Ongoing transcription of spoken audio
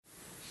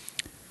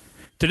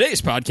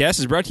Today's podcast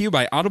is brought to you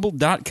by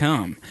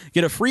Audible.com.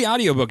 Get a free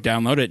audiobook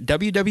download at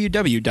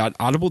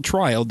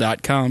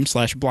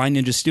www.audibletrial.com/Blind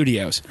Ninja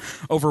Studios.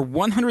 Over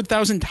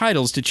 100,000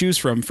 titles to choose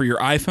from for your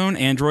iPhone,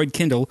 Android,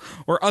 Kindle,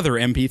 or other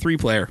MP3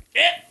 player.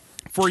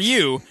 For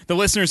you, the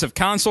listeners of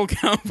Console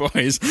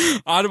Cowboys,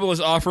 Audible is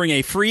offering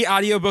a free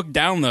audiobook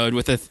download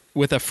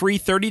with a free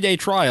 30-day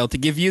trial to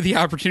give you the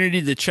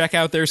opportunity to check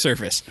out their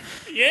service.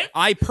 Yeah.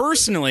 I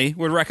personally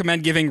would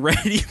recommend giving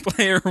Ready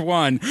Player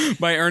One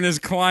by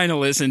Ernest Cline a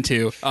listen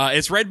to.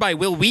 It's read by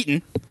Will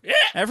Wheaton. Yeah.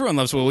 Everyone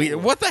loves Will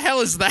Wheaton. What the hell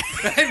is that?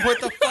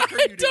 What the fuck are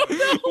you doing? I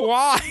don't know.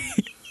 Why?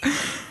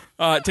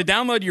 To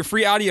download your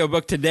free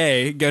audiobook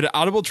today, go to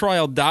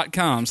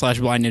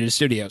audibletrial.com/Blind Ninja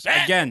Studios.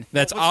 Again,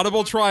 that's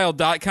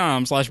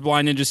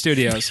audibletrial.com/Blind Ninja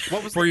Studios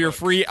for your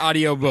free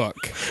audiobook.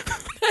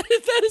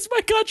 That is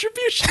my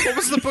contribution. What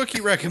was the book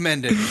you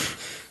recommended?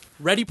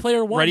 Ready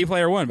Player One. Ready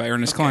Player One by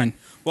Ernest Cline.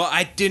 Well,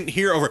 I didn't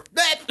hear over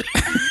that.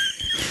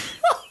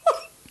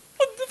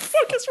 What the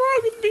fuck is wrong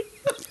with me?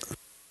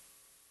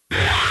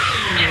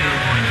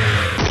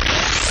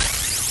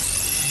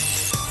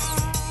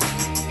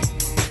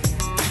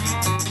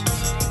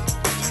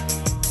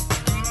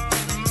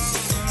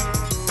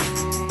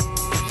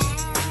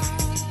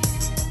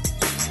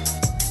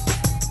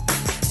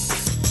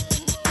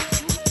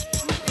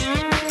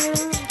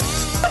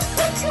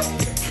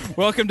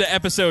 Welcome to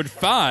episode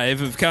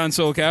 5 of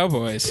Console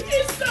Cowboys.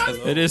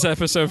 It is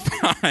episode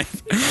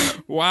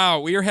 5. Wow,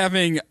 we are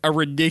having a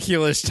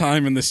ridiculous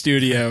time in the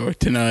studio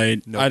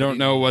tonight. I don't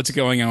know what's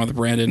going on with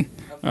Brandon.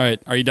 All right,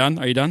 are you done?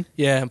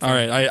 Yeah, I'm fine. All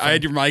right, I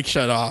had your mic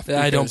shut off.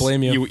 I don't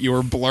blame you. You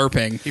were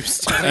blurping. He was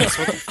telling us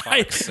what the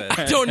fuck said.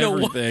 I don't know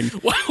Everything.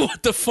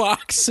 what the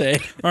fox say.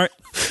 All right.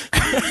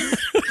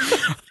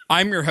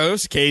 I'm your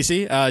host,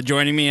 Casey.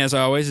 Joining me, as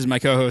always, is my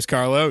co-host,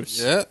 Carlos.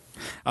 Yeah.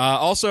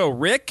 Also,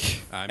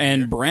 Rick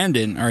and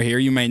Brandon are here.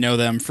 You may know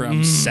them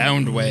from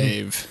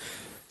Soundwave.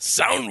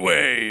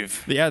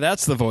 Soundwave. Yeah,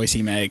 that's the voice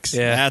he makes.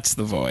 Yeah. That's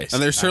the voice.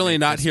 And they're certainly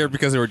not here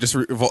because they were just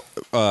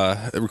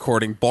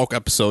recording bulk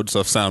episodes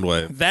of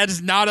Soundwave. That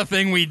is not a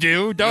thing we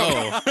do.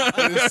 Don't.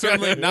 It's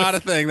certainly not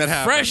a thing that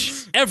happens.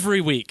 Fresh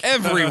every week.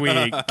 Every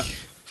week.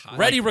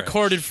 Ready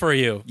recorded for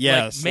you.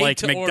 Yes, made like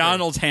to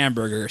McDonald's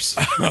hamburgers.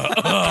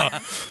 order.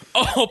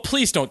 Oh,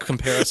 please don't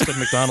compare us to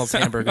McDonald's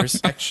hamburgers.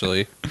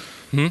 Actually,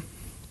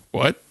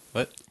 What?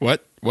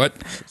 what?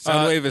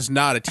 Soundwave is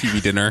not a TV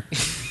dinner.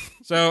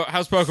 So,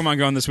 how's Pokemon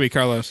going this week,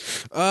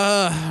 Carlos?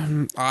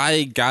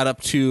 I got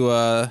up to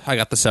I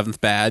got the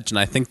 7th badge, and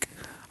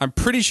I'm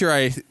pretty sure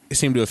I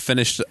seem to have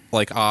finished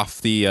like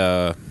off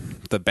the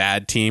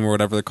bad team or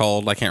whatever they're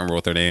called. I can't remember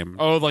what their name.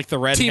 Oh, like the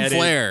red Team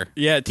Flare.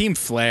 Yeah, Team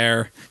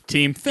Flare.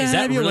 Team Is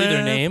that really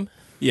their name?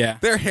 Yeah.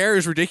 Their hair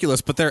is ridiculous,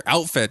 but their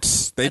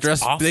outfits they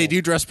awful.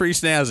 do dress pretty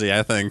snazzy.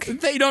 I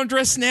think They don't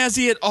dress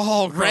snazzy at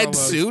all, red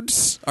Carlos.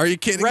 suits. Are you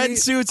kidding me? Red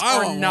suits I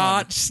are want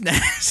not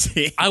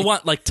snazzy. I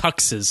want like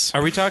tuxes.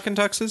 Are we talking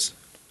tuxes?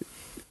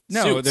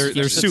 No, Suits.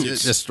 they're It's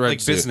suits. just red Like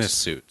suits. business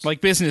suits.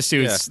 Like business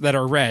suits that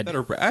are red.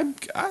 I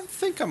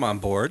think I'm on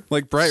board.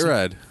 like bright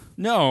red.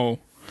 No.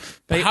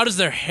 But how does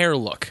their hair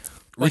look?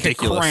 Like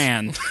Ridiculous. a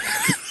crayon.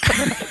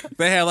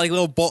 They have like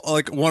little ball,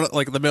 like one,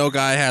 like the male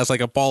guy has like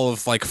a ball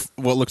of like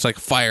what looks like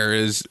fire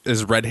is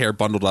red hair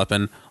bundled up,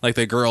 and like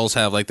the girls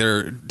have like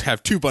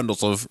have 2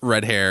 bundles of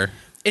red hair.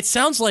 It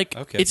sounds like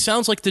Okay.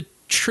 the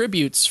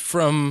tributes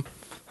from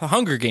the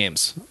Hunger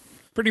Games.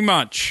 Pretty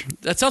much.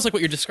 That sounds like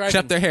what you're describing.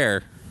 Except their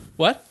hair.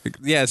 What?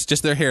 Yeah, it's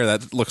just their hair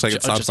that looks like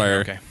it's on Just- fire.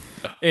 Okay.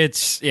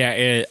 It's,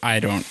 yeah, I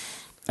don't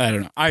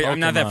know.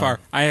 I'm not that Pokemon. far.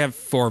 I have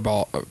 4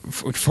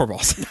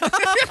 balls.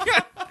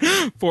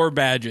 4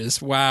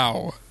 badges.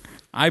 Wow.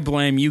 I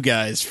blame you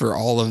guys for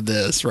all of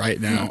this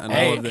right now. All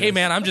Hey, of this. hey,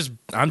 man! I'm just.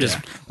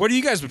 What have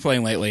you guys been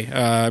playing lately,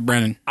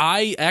 Brandon?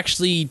 I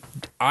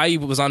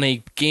was on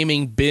a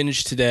gaming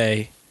binge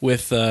today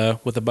with a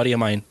buddy of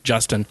mine,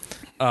 Justin,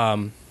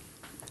 and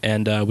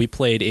we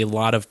played a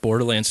lot of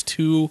Borderlands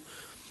 2.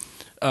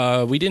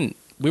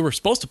 We were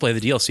supposed to play the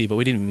DLC, but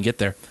we didn't even get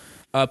there.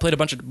 Played a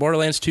bunch of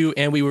Borderlands 2,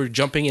 and we were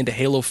jumping into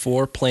Halo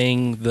 4,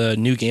 playing the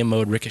new game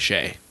mode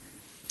Ricochet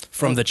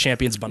from the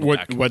Champions Bundle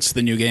Pack. What's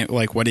the new game?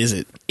 Like, what is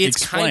it? It's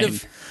Explain.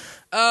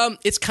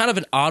 it's kind of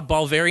an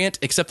oddball variant,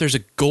 except there's a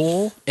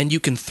goal, and you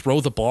can throw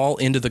the ball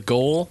into the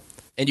goal,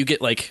 and you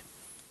get like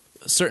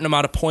a certain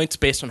amount of points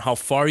based on how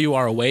far you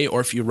are away. Or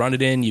if you run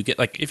it in, you get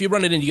like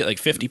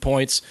 50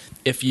 points.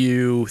 If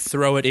you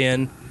throw it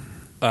in,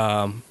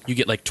 you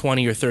get like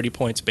 20 or 30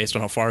 points based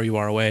on how far you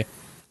are away.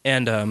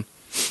 And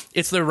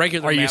it's the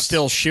regular. Are you maps.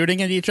 still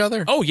shooting at each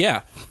other? Oh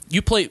yeah,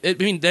 you play. I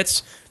mean,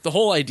 that's the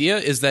whole idea.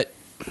 Is that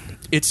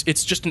it's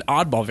just an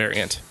oddball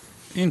variant.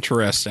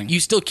 Interesting. You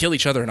still kill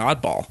each other in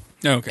oddball.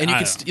 Okay, And you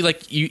I can don't know.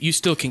 you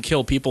still can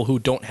kill people who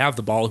don't have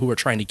the ball who are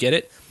trying to get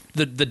it.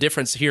 The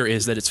difference here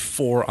is that it's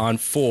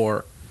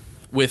 4-on-4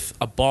 with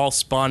a ball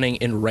spawning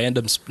in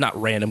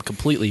not random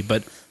completely,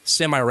 but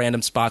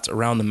semi-random spots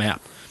around the map.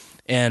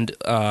 And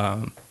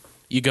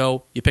you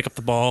pick up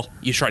the ball,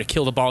 you try to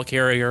kill the ball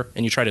carrier,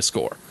 and you try to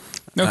score.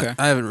 Okay.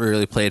 I haven't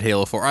really played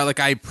Halo 4.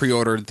 I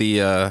pre-ordered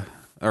the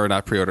or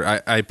not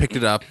pre-order. I picked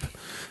it up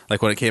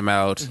like when it came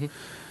out,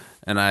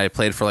 and I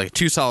played for like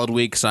 2 solid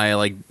weeks. And I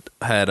like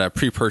had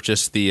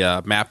pre-purchased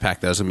the map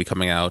pack that was going to be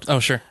coming out. Oh,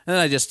 sure. And then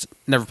I just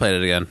never played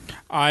it again.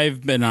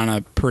 I've been on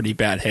a pretty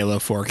bad Halo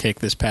 4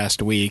 kick this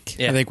past week.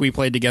 Yeah. I think we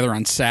played together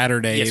on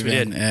Saturday. Yes, we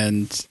even, did.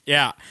 And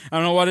yeah, I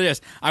don't know what it is.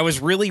 I was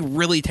really,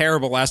 really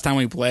terrible last time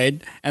we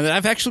played, and then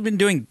I've actually been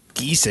doing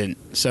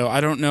decent. So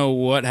I don't know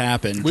what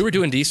happened. We were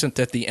doing decent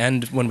at the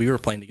end when we were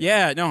playing together.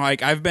 Yeah, no,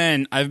 like I've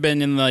been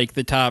in like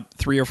the top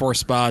 3 or 4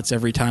 spots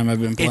every time I've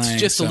been playing.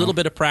 It's just a little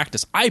bit of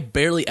practice. I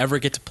barely ever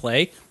get to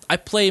play. I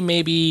play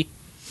maybe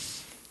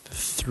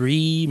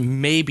 3,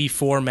 maybe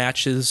 4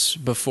 matches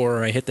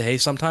before I hit the hay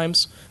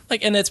sometimes.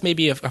 Like, and that's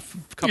maybe a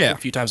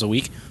few times a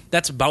week.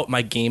 That's about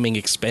my gaming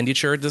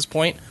expenditure at this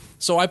point.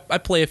 So I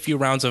play a few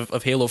rounds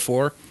of Halo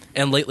 4,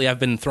 and lately I've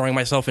been throwing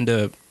myself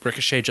into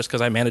Ricochet just because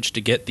I managed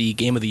to get the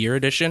Game of the Year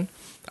edition.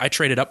 I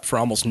traded up for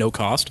almost no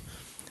cost.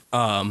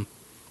 I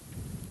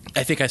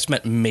think I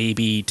spent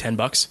maybe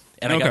 $10,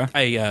 and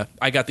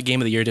I got the Game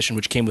of the Year edition,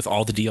 which came with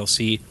all the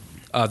DLC,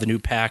 the new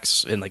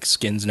packs and like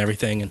skins and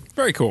everything. And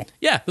very cool.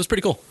 yeah, it was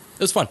pretty cool.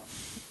 It was fun.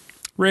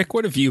 Rick,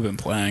 what have you been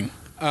playing?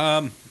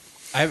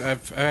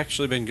 I've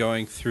actually been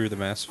going through the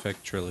Mass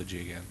Effect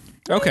trilogy again.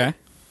 Okay.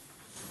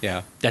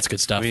 Yeah. That's good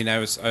stuff. I mean,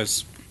 I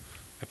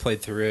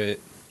played through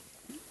it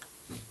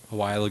a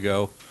while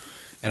ago,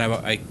 and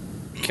I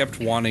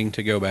kept wanting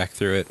to go back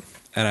through it,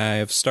 and I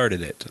have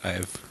started it.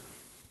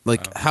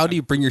 How do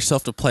you bring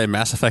yourself to play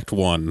Mass Effect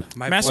 1?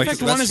 Mass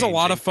Effect 1 is a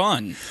lot of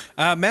fun.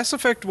 Mass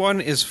Effect 1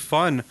 is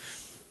fun.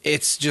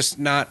 It's just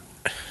not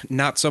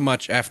so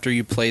much after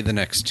you play the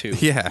next 2.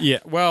 Yeah. Yeah,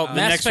 well, the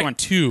Mass next Effect one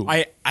 2.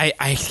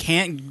 I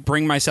can't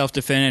bring myself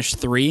to finish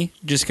 3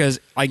 just because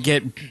I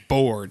get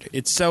bored.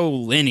 It's so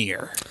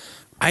linear.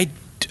 I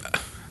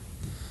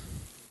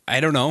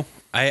don't know.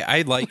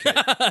 I like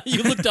it.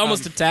 You looked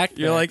almost attacked.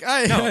 You're like,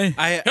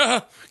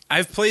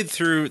 I've played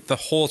through the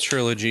whole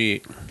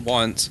trilogy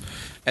once,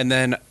 and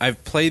then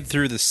I've played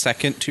through the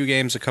second 2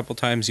 games a couple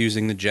times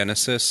using the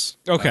Genesis.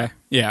 okay,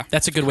 yeah,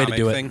 That's a good way to comic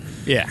do it. thing.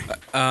 yeah.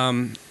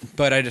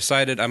 But I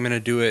decided I'm going to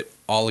do it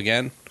all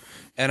again,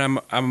 and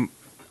I'm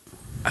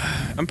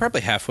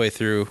probably halfway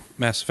through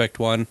Mass Effect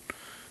 1.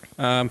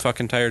 I'm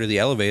fucking tired of the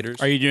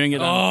elevators. Are you doing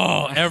it?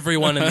 Oh,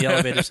 everyone in the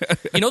elevators.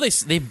 You know,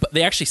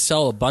 they actually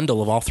sell a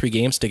bundle of all 3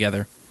 games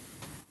together.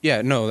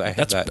 Yeah, no, I have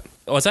That's that.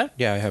 What's that?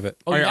 Yeah, I have it.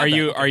 Oh, Are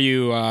you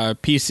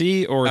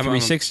PC or I'm on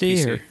 360?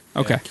 PC. Or?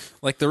 Okay.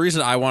 Like the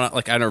reason I want to,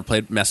 like, I never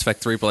played Mass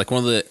Effect 3, but like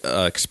one of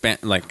the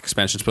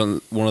expansions,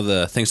 but one of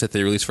the things that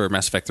they released for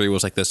Mass Effect 3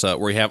 was like this,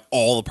 where you have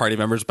all the party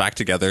members back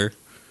together.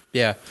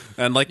 Yeah.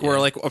 And like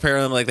where like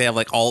apparently like they have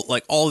like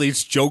all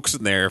these jokes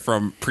in there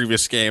from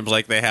previous games,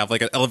 like they have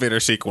like an elevator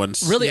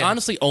sequence. Really,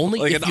 honestly, only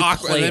like if an you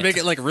awkward, play and they it. make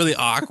it like really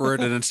awkward,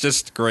 and it's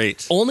just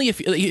great. Only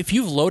if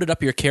you've loaded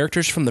up your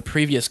characters from the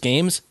previous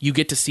games, you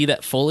get to see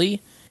that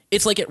fully.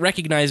 It's like it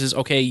recognizes,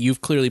 okay,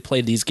 you've clearly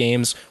played these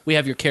games. We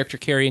have your character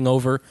carrying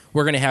over.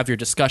 We're going to have your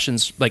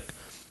discussions. Like,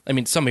 I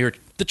mean, some of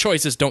the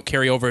choices don't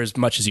carry over as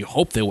much as you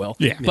hope they will.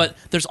 Yeah. But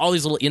there's all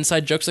these little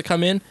inside jokes that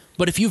come in.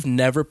 But if you've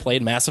never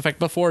played Mass Effect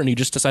before and you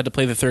just decide to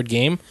play the 3rd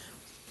game,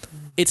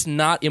 it's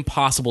not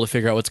impossible to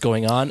figure out what's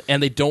going on,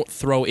 and they don't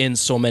throw in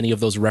so many of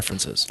those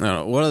references. I don't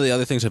know. One of the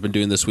other things I've been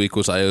doing this week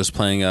was I was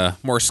playing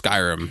more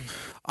Skyrim.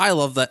 I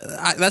love that.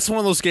 That's one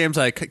of those games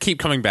I keep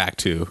coming back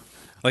to.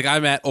 Like,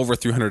 I'm at over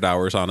 300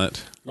 hours on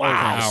it.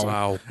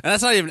 Wow. And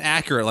that's not even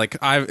accurate. Like,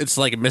 it's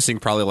like missing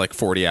probably like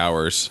 40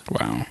 hours.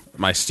 Wow.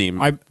 My Steam.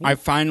 I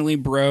finally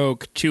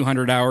broke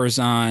 200 hours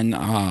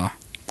on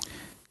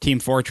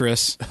Team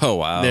Fortress. Oh,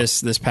 wow.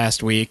 This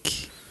past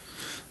week.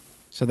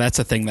 So that's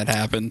a thing that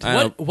happened.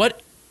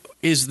 What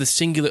is the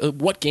singular?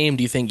 What game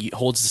do you think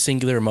holds the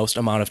singular most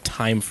amount of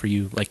time for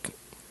you? Like,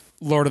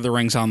 Lord of the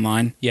Rings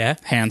Online. yeah,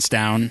 Hands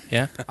down.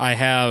 yeah. I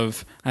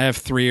have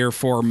 3 or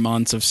 4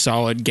 months of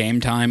solid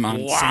game time on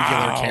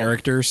singular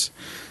characters.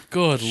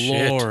 Good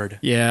Lord.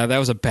 Yeah, that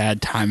was a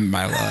bad time in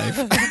my life.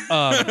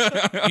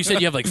 You said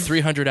you have like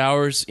 300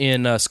 hours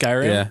in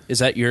Skyrim. Yeah. Is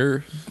that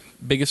your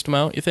biggest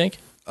amount, you think?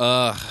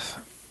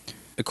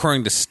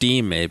 According to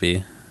Steam,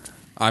 maybe.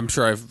 I'm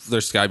sure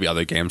there's got to be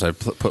other games I've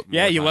put more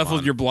Yeah, you time leveled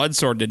on. your blood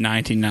sword to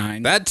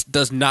 99. That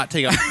does not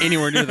take up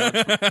anywhere near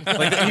that.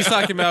 Like, he's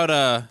talking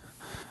about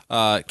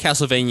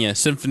Castlevania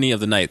Symphony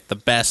of the Night, the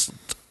best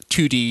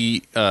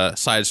 2D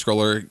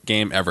side-scroller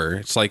game ever.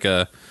 It's like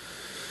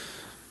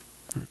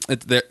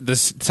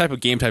this type of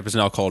game type is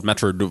now called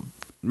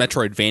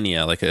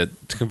Metroidvania. Like, it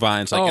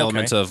combines like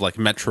elements of like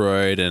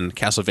Metroid and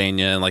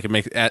Castlevania, and like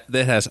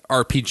it has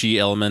RPG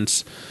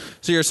elements.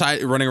 So you're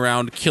running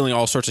around killing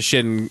all sorts of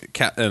shit in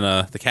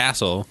the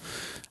castle.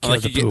 And,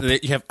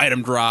 like, you have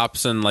item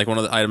drops, and like one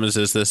of the items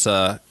is this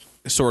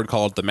sword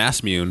called the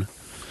Masmune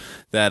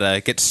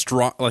that gets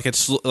strong. Like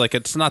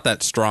it's not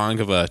that strong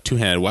of a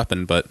 2-handed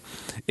weapon, but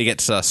it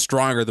gets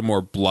stronger the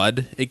more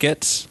blood it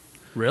gets.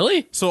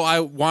 Really? So I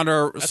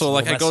wander. That's So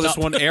like I go messed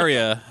this up. one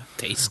area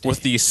Tasty.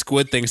 with these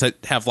squid things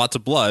that have lots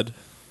of blood,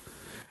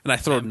 and I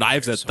throw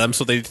knives at them,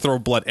 so they throw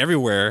blood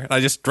everywhere. And I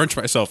just drench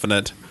myself in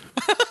it.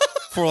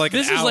 for like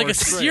This an is like hour a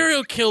straight.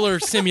 serial killer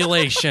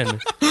simulation.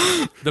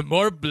 The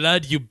more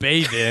blood you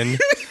bathe in,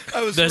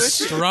 the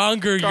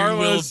stronger you will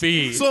Carlos,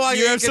 be. So I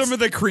You have guess- some of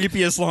the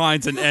creepiest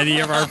lines in any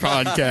of our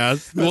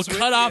podcasts. We'll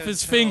cut off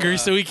his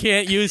fingers so he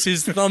can't use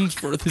his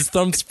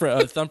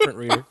thumbprint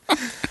reader.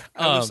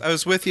 I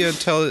was with you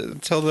until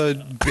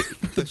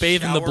the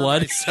Bathe in the shower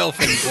blood. myself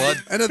in blood.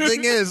 And the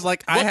thing is,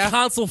 like, I What have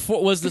console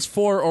was this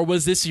for, or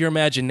was this your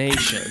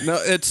imagination? no.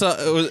 It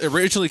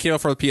originally came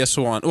out for the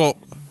PS1. Well,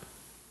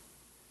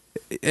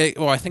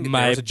 I think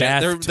My there was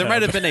bathtub. there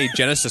might have been a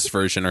Genesis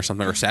version or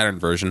something, or Saturn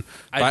version.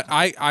 But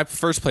I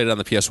first played it on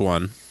the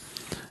PS1,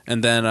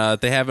 and then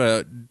they have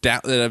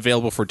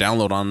available for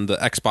download on the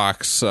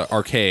Xbox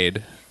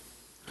Arcade.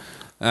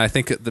 And I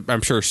think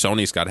I'm sure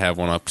Sony's got to have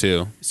one up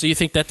too. So you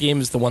think that game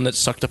is the one that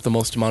sucked up the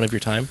most amount of your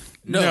time?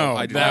 No,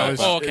 I did that not. was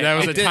Oh, okay. that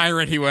was It a did-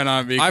 tirade he went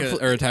on because,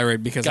 or a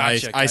tirade because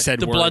I said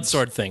the words. blood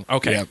sword thing.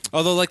 Okay. Yep.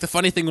 Although, like, the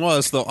funny thing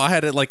was, though, I had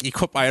to like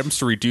equip my items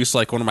to reduce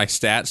like one of my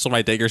stats, so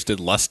my daggers did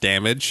less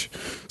damage,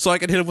 so I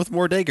could hit him with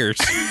more daggers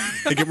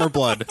and get more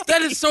blood.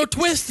 That is so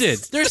twisted.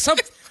 There's some.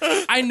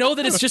 I know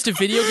that it's just a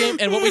video game,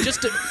 and what we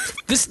just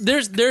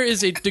there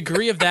is a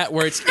degree of that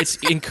where it's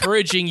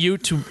encouraging you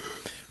to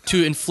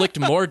inflict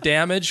more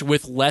damage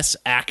with less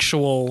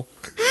actual.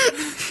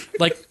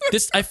 Like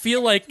this, I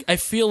feel like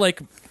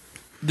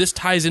this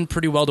ties in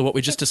pretty well to what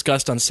we just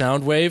discussed on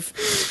Soundwave.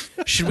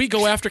 Should we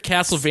go after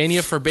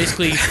Castlevania for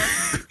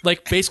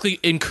basically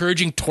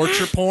encouraging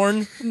torture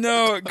porn?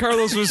 No,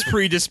 Carlos was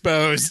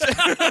predisposed.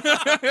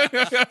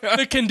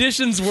 The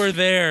conditions were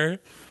there.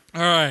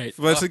 All right.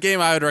 But it's a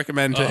game I would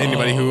recommend to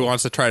anybody who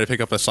wants to try to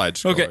pick up a side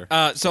scroller.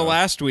 Okay. So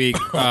last week,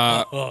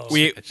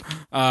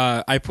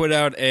 I put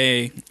out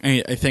a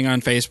thing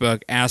on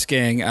Facebook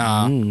asking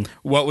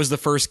what was the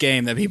first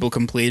game that people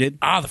completed.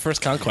 The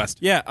first conquest.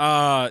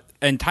 Yeah.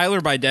 And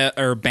Tyler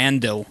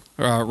Bandil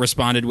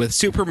responded with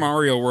Super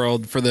Mario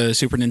World for the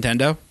Super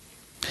Nintendo.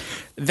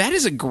 That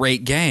is a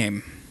great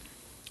game.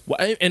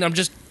 Well, and I'm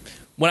just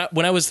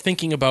when I was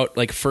thinking about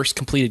like first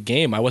completed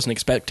game, I wasn't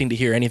expecting to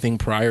hear anything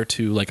prior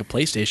to like a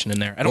PlayStation in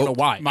there. I don't know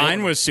why.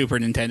 Mine was Super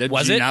Nintendo.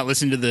 Was Did you it? not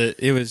listen to the?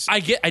 It was. I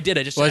did.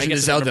 I just Legend I of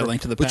guess I Zelda: remember-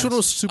 Link to the Which Past. one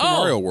was Super Oh.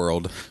 Mario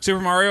World?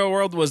 Super Mario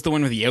World was the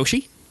one with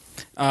Yoshi.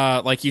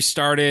 Like you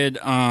started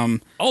Oh,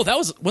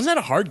 wasn't that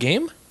a hard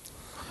game?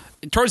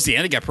 towards the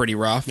end. It got pretty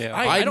rough. I don't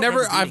I've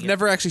remember beating it.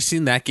 never actually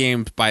seen that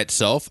game by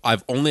itself.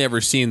 I've only ever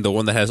seen the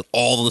one that has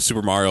all the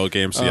Super Mario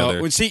games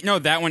together. See, no,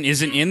 that one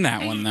isn't in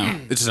that one though.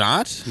 It's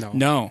not?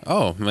 No.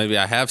 Oh, maybe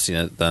I have seen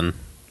it then.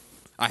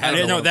 I I had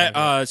didn't know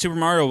that Super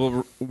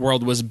Mario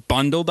World was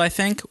bundled, I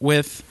think,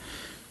 with...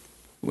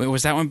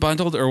 Was that one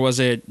bundled, or was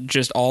it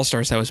just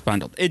All-Stars that was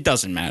bundled? It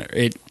doesn't matter.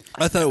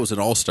 I thought it was an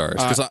All Stars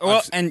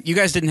Well, and you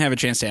guys didn't have a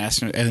chance to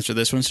answer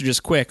this one, so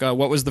just quick.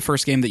 What was the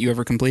first game that you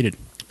ever completed?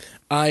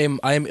 I am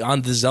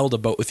on the Zelda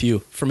boat with you.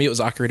 For me, it was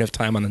Ocarina of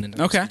Time on the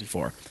Nintendo Okay.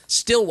 64.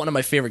 Still one of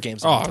my favorite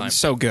games of all Oh, time.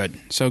 so good.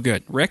 So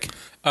good. Rick?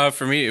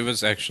 For me, it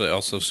was actually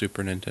also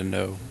Super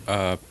Nintendo,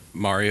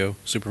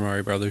 Super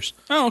Mario Brothers.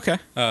 Oh, okay.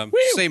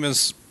 Same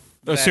as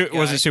Was that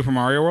guy. it Super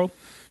Mario World?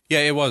 Yeah,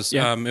 it was.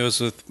 Yeah. It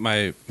was with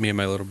me and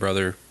my little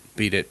brother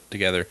beat it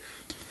together.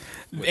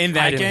 In I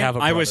that didn't game, have a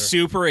I was brother.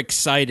 super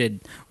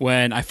excited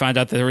when I found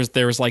out that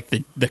there was like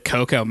the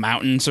Cocoa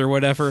Mountains or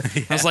whatever.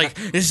 I was like,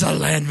 "This is a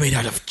land made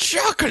out of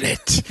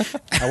chocolate."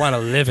 I want to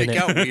live in It it.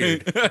 got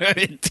weird.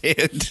 It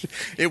did.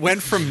 It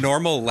went from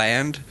normal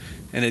land,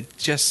 and it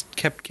just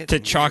kept getting To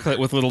weirder. chocolate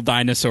with little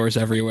dinosaurs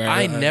everywhere.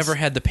 I never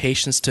had the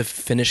patience to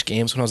finish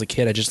games when I was a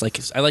kid.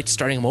 I liked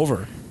starting them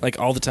over like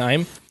all the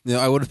time. You know,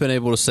 I would have been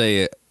able to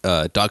say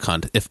Duck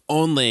Hunt if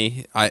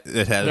only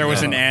it had. There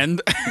was an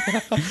end.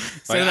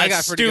 So I that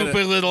got pretty good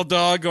stupid little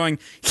dog going.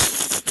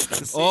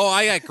 Oh,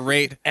 I got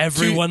great.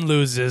 Everyone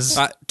loses.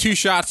 2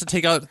 shots to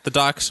take out the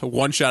ducks,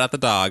 1 shot at the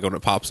dog when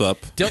it pops up.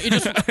 Don't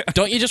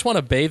you just want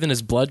to bathe in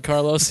his blood,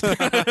 Carlos?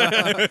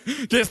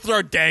 Just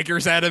throw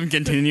daggers at him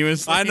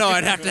continuously. I know,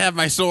 I'd have to have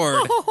my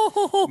sword.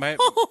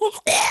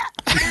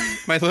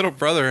 My little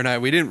brother and I,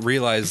 we didn't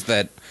realize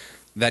that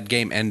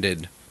game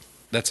ended.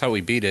 That's how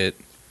we beat it.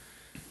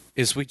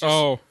 Is we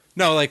just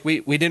no, like we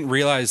didn't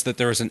realize that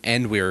there was an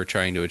end we were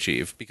trying to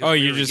achieve. Because Oh, we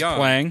you're were just young,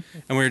 playing?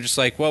 and we were just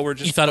like, well, we're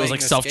just. You thought it was playing like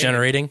this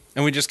self-generating? game.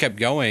 And we just kept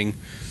going.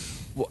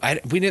 Well,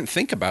 we didn't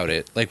think about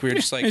it. Like we were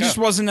just like, It just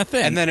oh. wasn't a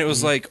thing. And then it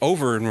was like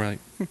over, and we're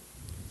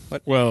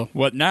like, well,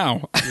 what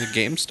now? the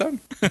game's done.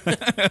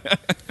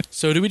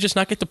 So do we just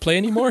not get to play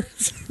anymore?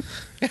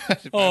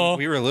 Oh.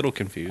 We were a little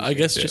confused. I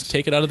guess just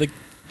take it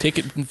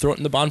and throw it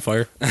in the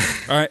bonfire.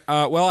 All right.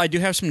 Well, I do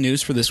have some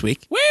news for this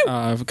week. Woo!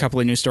 A couple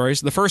of news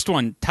stories. The first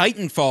one,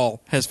 Titanfall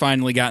has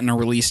finally gotten a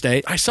release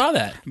date. I saw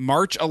that.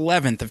 March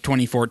 11th of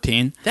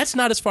 2014. That's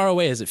not as far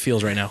away as it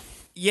feels right now.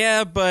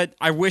 Yeah, but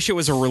I wish it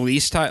was a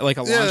release title, like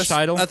a launch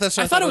title. I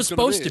thought it was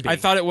supposed to be. I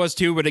thought it was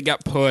too, but it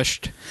got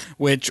pushed,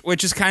 which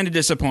is kind of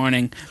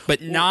disappointing.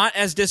 But not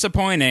as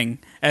disappointing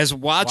as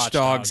Watch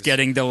Dogs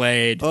getting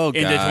delayed into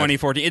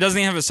 2014. It doesn't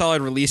even have a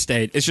solid release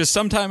date. It's just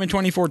sometime in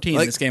 2014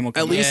 this game will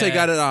come out. At least Yeah. I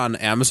got it on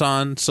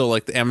Amazon, so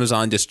like the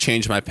Amazon just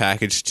changed my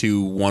package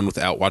to one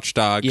without Watch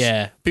Dogs.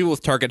 Yeah. People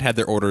with Target had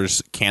their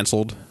orders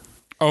canceled.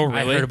 Oh,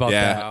 I really? heard about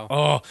Yeah. that.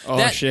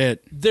 Oh,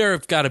 Shit. There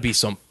have got to be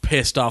some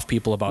pissed off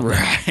people about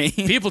that. Right.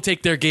 People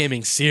take their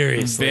gaming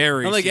seriously.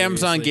 Very. And like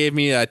Amazon seriously. gave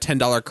me a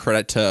 $10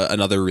 credit to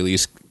another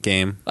release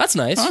game. That's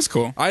nice. Oh, that's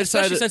cool. I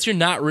Especially decided, since you're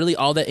not really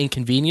all that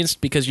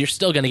inconvenienced because you're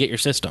still going to get your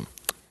system.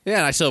 yeah,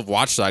 and I still have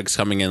Watch Dogs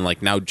coming in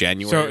like now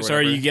January. So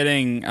are you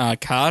getting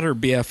COD or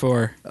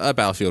BF4?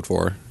 Battlefield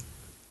 4?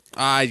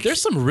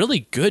 There's some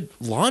really good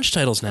launch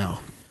titles now.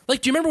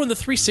 Like, do you remember when the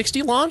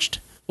 360 launched?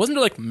 Wasn't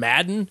there like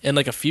Madden and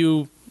like a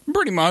few,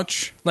 Pretty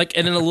much. like,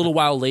 and then a little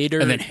while later,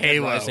 And then Dead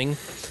Halo. Rising.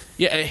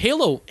 Yeah,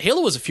 Halo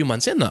was a few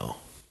months in though.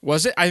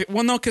 Was it?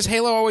 Well, no, because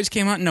Halo always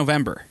came out in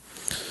November.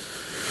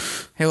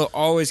 Halo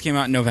always came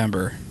out in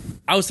November.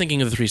 I was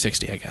thinking of the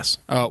 360, I guess.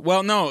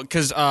 Well, no,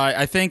 because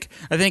I think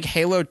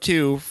Halo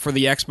 2 for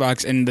the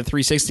Xbox and the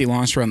 360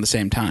 launched around the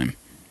same time.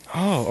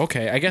 Oh,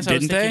 okay. I guess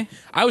Didn't they?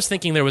 I was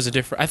thinking there was a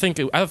different.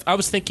 I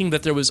was thinking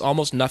that there was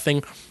almost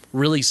nothing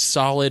really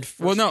solid first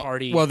Well, no.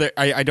 party. Well,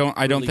 I don't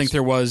release. think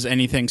there was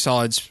anything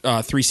solid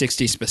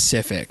 360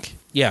 specific.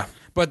 yeah.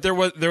 But there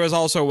was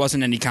also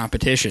wasn't any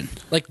competition.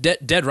 Like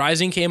Dead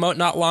Rising came out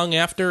not long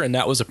after, and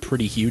that was a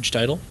pretty huge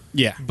title.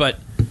 Yeah, But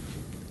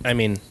I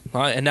mean,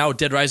 and now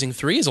Dead Rising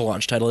 3 is a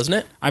launch title, isn't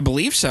it? I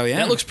believe so. Yeah,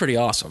 That looks pretty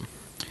awesome.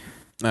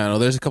 I don't know.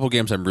 There's a couple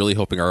games I'm really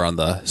hoping are on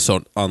the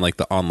like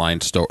the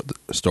online store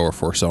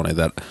for Sony.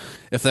 That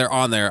if they're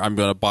on there, I'm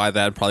going to buy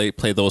that and probably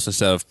play those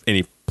instead of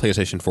any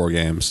PlayStation 4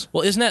 games.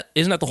 Well, isn't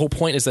that the whole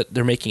point? Is that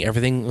they're making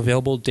everything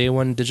available day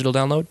one digital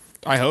download?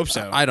 I hope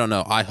so. I don't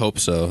know. I hope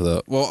so.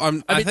 Though. Well,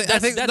 I think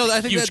that's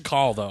a huge that,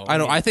 call, though. I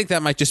don't. I think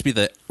that might just be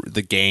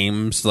the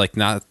games, like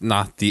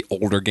not the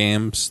older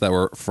games that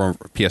were from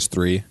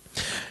PS3.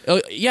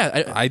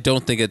 Yeah. I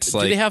don't think it's Do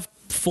like they have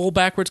full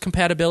backwards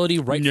compatibility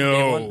right No. from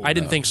day one? I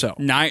didn't think so.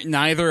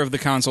 Neither of the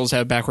consoles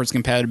have backwards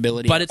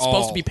compatibility. But at it's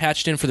supposed all. to be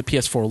patched in for the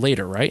PS4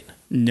 later, right?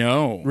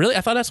 No. Really?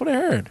 I thought that's what I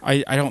heard.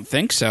 I don't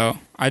think so.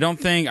 I don't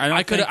think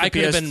the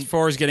could've been-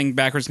 PS4 is getting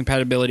backwards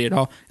compatibility at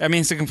all. I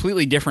mean, it's a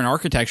completely different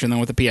architecture than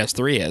what the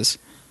PS3 is.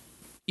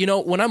 You know,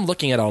 when I'm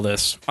looking at all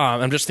this,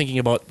 I'm just thinking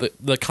about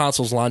the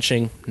consoles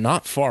launching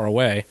not far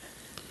away.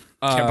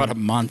 About a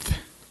month.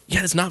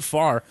 Yeah, it's not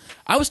far.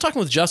 I was talking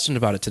with Justin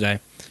about it today.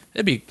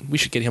 We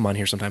should get him on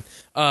here sometime.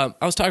 I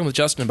was talking with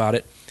Justin about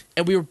it,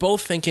 and we were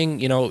both thinking,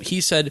 you know,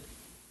 he said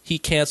he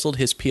canceled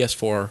his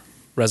PS4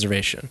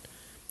 reservation.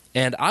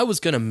 And I was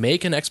going to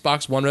make an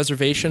Xbox One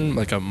reservation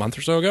like a month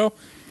or so ago,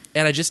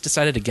 and I just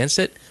decided against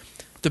it.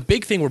 The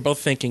big thing we're both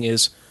thinking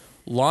is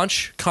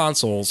launch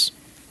consoles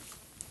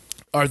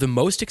are the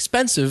most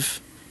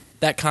expensive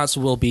that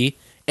console will be,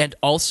 and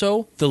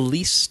also the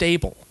least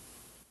stable.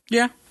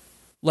 Yeah.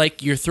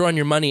 Like, you're throwing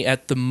your money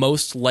at the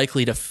most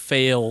likely to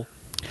fail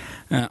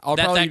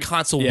that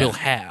console will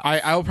have.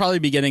 I'll probably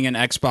be getting an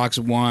Xbox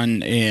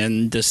One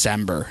in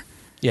December.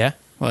 Yeah?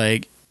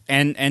 Like,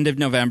 end of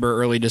November,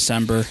 early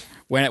December.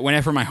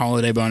 Whenever my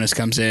holiday bonus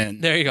comes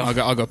in. There you go.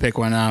 I'll go pick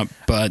one up,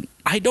 but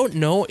I don't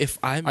know if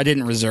I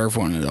didn't reserve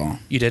one at all.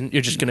 You didn't?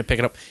 You're just going to pick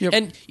it up. Yep.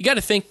 And you got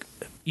to think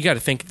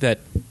that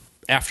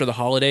after the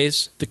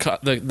holidays,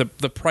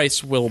 the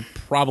price will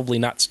probably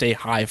not stay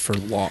high for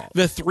long.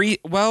 Look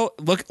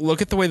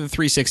at the way the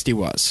 360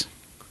 was.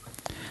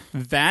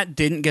 That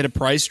didn't get a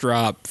price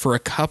drop for a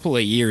couple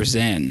of years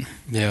in.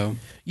 Yeah.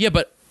 Yeah,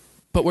 but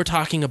we're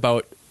talking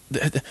about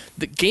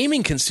the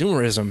gaming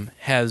consumerism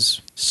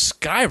has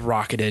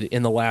skyrocketed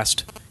in the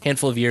last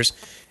handful of years,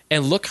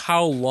 and look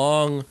how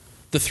long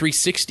the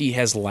 360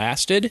 has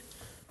lasted.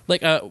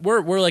 Like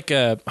we're like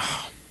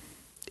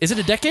is it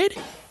a decade?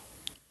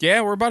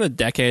 Yeah, we're about a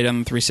decade on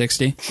the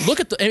 360. Look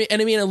at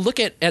look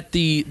at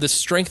the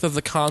strength of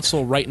the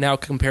console right now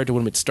compared to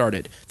when it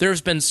started.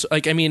 There's been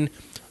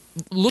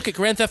look at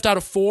Grand Theft Auto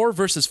 4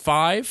 versus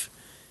 5.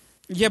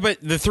 Yeah, but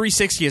the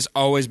 360 has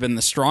always been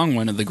the strong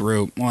one of the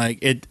group. Like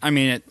it, I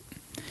mean,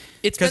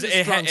 it's been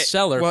a strong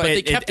seller, but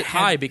they kept it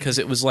high because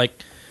it was like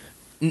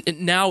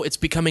now it's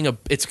becoming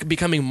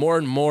more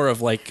and more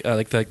of like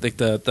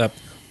the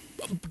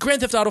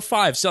Grand Theft Auto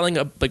 5 selling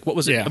what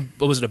was it? Yeah.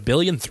 Was it 1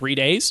 billion 3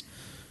 days?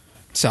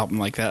 something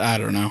like that. I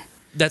don't know.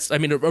 That's a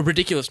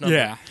ridiculous number.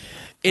 Yeah,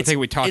 I think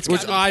we talked about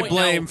Which I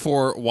blame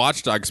for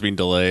Watch Dogs being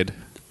delayed.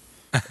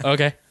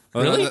 Okay.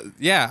 Really?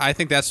 Yeah, I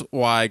think that's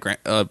why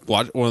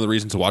one of the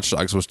reasons Watch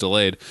Dogs was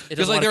delayed. It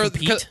doesn't wanna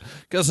compete?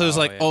 Because it was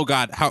oh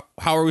god, how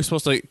are we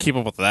supposed to keep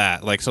up with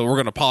that? Like, so we're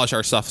going to polish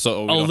our stuff.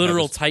 So A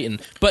literal titan.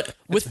 But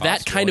with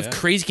that kind of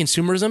crazy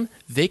consumerism,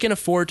 they can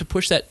afford to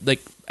push that.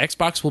 Like,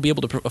 Xbox will be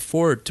able to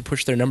afford to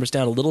push their numbers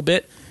down a little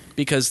bit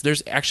because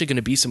there's actually going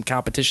to be some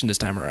competition this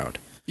time around.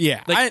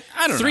 Yeah, Like,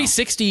 I don't know.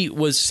 360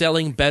 was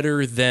selling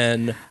better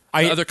than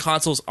other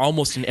consoles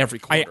almost in every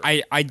quarter.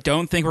 I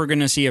don't think we're going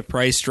to see a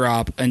price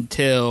drop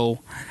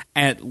until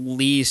at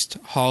least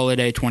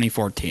holiday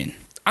 2014.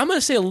 I'm going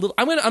to say a little.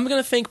 I'm going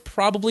to think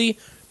probably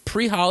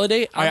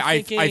pre-holiday.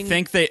 I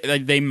think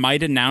they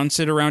might announce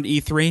it around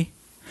E3,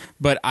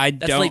 but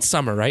that's late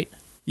summer, right?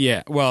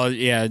 Yeah, well,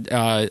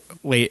 yeah,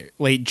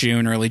 late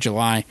June, early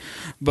July,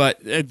 but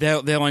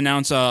they'll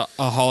announce a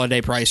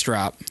holiday price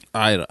drop.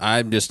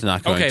 I'm just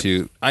not going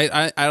to.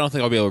 I don't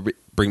think I'll be able to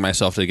bring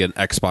myself to get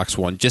an Xbox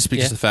One just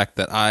because of the fact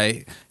that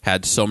I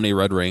had so many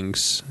red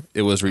rings.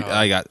 It was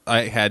I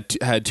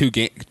had two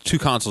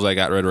consoles. I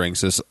got red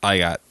rings.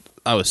 I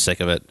was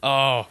sick of it.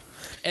 Oh.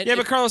 Yeah,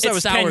 but Carlos, that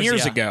was 10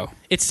 years ago.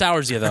 It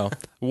sours you, though.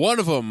 One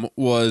of them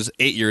was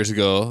 8 years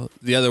ago.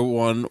 The other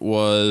one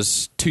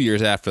was 2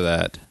 years after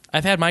that.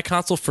 I've had my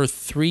console for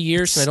 3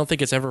 years, and I don't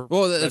think it's ever...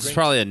 Well, it's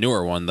probably a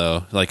newer one,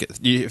 though. Like,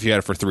 if you had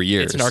it for 3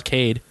 years. It's an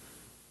arcade.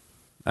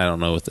 I don't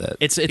know what that...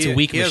 It's a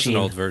weak machine. He has an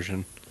old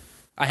version.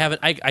 I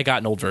haven't... I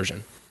got an old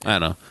version. I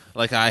don't know.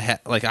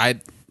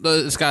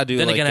 It's got to do...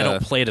 Then again, I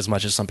don't play it as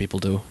much as some people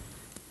do.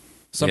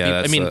 Some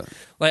people...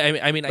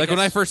 I mean... when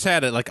I first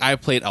had it, I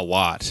played a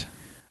lot.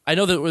 I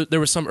know that there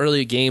were some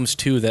early games,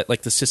 too, that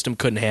the system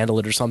couldn't handle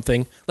it or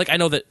something. I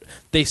know that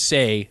they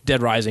say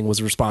Dead Rising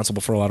was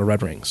responsible for a lot of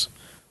red rings.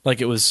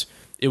 It was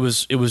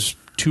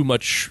too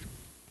much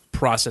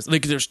process.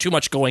 There's too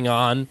much going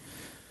on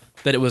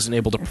that it wasn't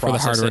able to process for the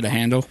hardware to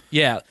handle.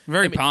 Yeah,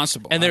 very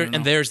possible. And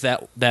there's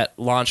that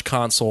launch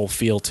console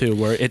feel too,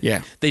 where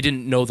they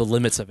didn't know the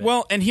limits of it.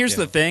 Well, and here's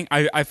the thing: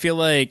 I feel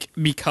like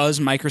because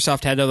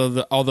Microsoft had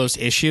all those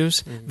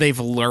issues, they've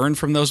learned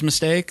from those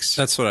mistakes.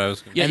 That's what I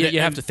was. Yeah,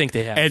 you have to think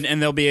they have,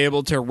 and they'll be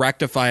able to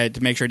rectify it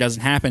to make sure it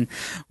doesn't happen.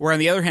 Where on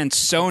the other hand,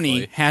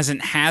 Sony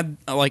hasn't had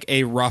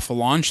a rough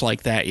launch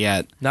like that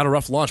yet. Not a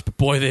rough launch, but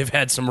boy, they've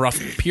had some rough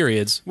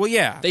periods. Well,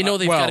 yeah, they know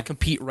they've got to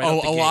compete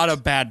right. A lot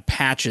of bad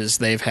patches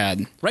they've had.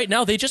 Right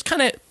now, they just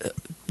kind of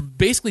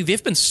basically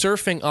they've been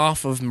surfing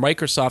off of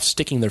Microsoft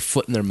sticking their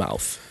foot in their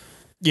mouth.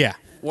 Yeah,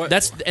 so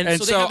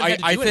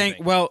I think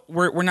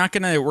we're not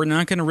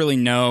gonna really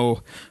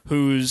know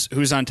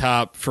who's on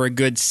top for a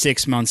good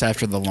 6 months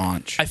after the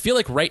launch. I feel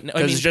like right now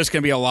because it's just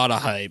gonna be a lot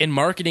of hype in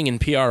marketing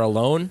and PR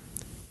alone.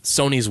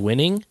 Sony's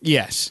winning.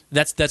 Yes,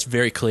 that's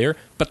very clear.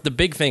 But the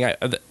big thing,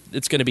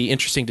 it's going to be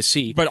interesting to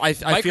see. But I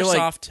feel like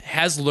Microsoft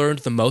has learned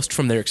the most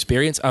from their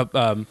experience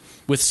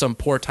with some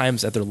poor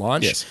times at their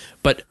launch. Yes.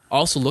 But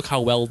also look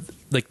how well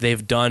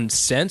they've done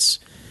since.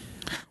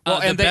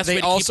 Well, and they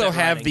also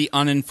have the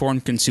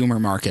uninformed consumer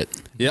market.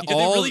 Yeah, they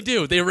really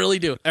do. They really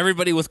do.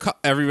 Everybody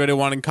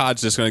wanting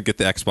COD's just going to get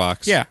the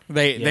Xbox. Yeah,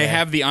 they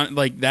have the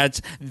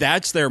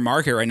that's their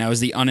market right now is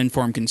the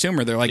uninformed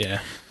consumer. They're like,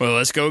 well,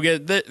 let's go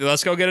get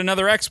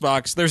another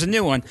Xbox. There's a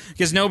new one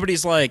because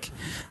nobody's like,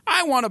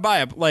 I want to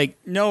buy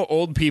no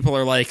old people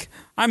are like,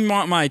 I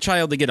want my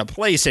child to get a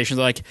PlayStation.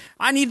 They're like,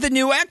 I need the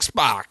new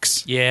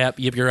Xbox. Yep,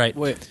 you're right.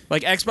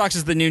 Xbox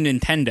is the new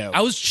Nintendo.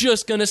 I was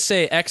just gonna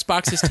say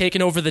Xbox has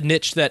taken over the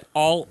niche that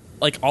all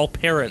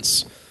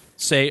parents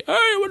say,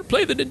 I want to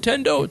play the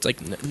Nintendo. It's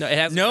like, no, it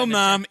hasn't. No,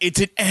 Mom,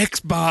 it's an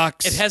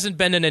Xbox. It hasn't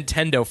been a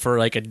Nintendo for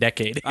a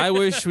decade. I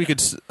wish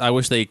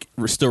they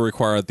still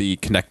require the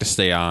Kinect to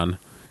stay on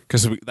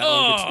because we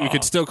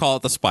could still call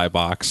it the Spy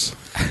Box.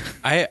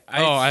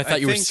 I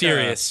thought you were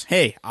serious.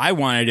 Hey, I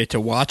wanted it to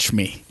watch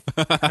me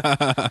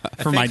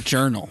for my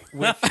journal.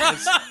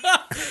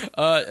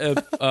 As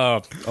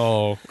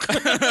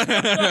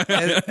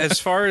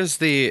far as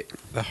the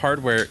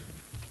hardware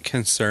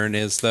concern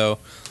is, though,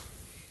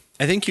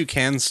 I think you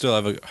can still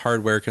have a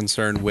hardware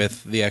concern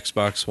with the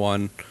Xbox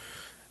One,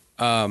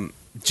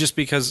 just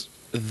because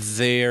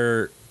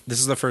this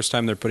is the first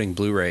time they're putting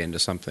Blu-ray into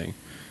something.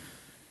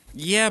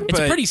 Yeah, but it's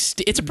a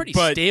pretty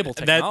stable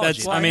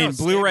technology.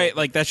 Blu-ray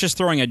that's just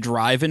throwing a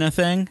drive in a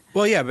thing.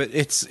 Well, yeah, but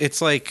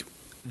it's like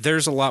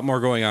there's a lot more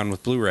going on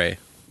with Blu-ray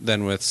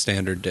than with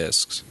standard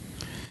discs.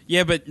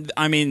 Yeah, but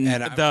I mean,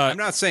 I'm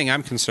not saying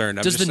I'm concerned.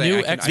 I'm does just the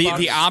saying new Xbox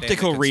the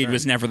optical read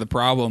was never the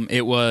problem.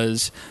 It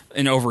was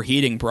an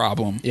overheating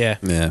problem. Yeah.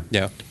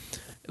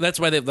 That's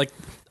why they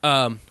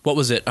what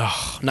was it?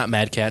 Oh, not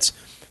Mad Catz.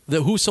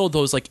 Who sold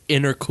those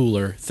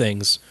intercooler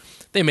things?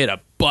 They made a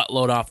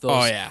buttload off those.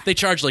 Oh yeah. They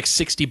charged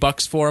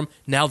 $60 for them.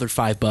 Now they're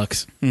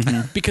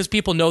 $5 because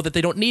people know that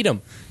they don't need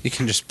them. You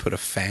can just put a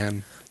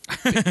fan.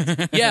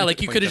 Yeah,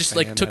 you could have just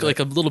took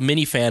a little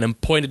mini fan and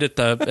pointed at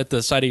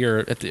the side of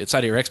your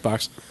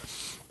Xbox.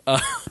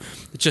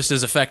 Just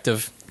as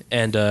effective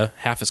and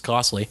half as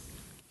costly,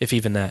 if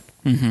even that.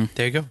 Mm-hmm.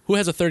 There you go. Who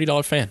has a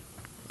 $30 fan?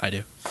 I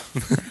do.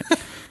 All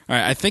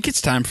right, I think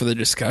it's time for the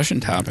discussion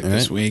topic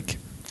this week.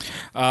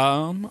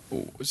 So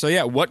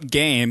yeah, what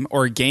game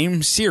or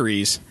game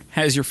series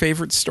has your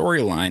favorite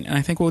storyline? And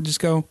I think we'll just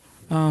go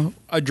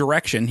a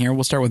direction here.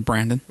 We'll start with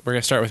Brandon. We're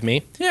gonna start with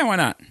me. Yeah, why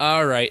not?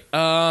 All right.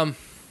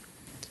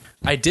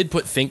 I did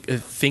put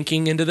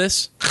thinking into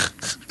this.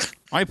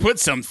 I put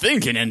some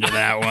thinking into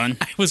that one.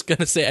 I was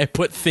gonna say I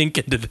put think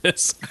into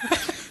this.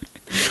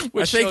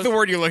 I think the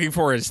word you're looking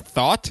for is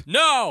thought.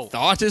 No,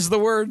 thought is the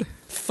word.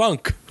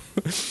 Thunk.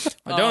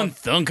 I don't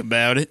think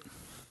about it.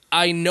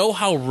 I know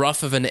how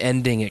rough of an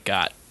ending it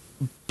got,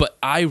 but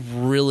I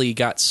really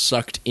got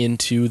sucked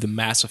into the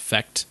Mass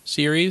Effect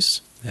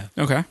series. Yeah.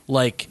 Okay.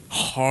 Like,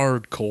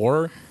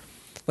 hardcore.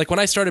 Like, when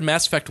I started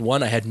Mass Effect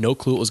 1, I had no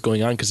clue what was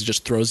going on because it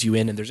just throws you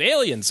in and there's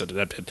aliens.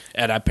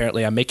 And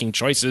apparently I'm making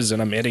choices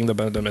and I'm hitting them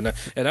and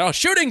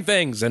shooting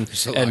things. And,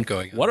 There's a lot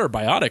going on. What are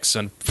biotics?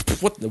 And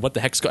what the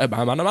heck's going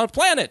on? I'm on a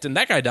planet and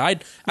that guy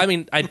died. I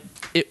mean,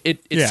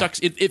 it sucks.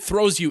 It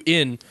throws you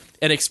in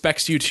and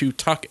expects you to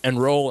tuck and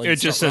roll. And It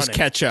just says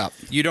catch up.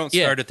 You don't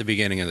start at the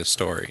beginning of the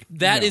story.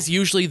 That is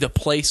usually the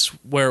place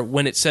where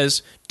when it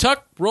says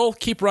tuck, roll,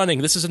 keep running.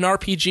 This is an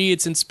RPG.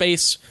 It's in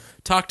space.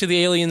 Talk to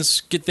the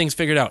aliens. Get things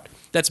figured out.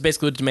 That's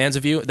basically what it demands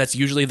of you. That's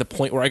usually the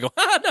point where I go,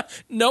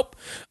 nope,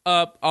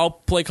 I'll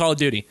play Call of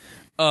Duty.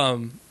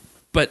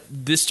 But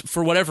this,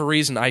 for whatever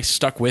reason, I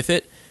stuck with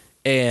it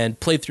and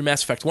played through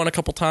Mass Effect 1 a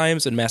couple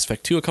times and Mass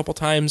Effect 2 a couple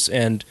times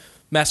and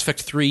Mass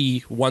Effect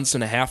 3 once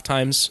and a half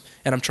times.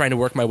 And I'm trying to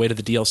work my way to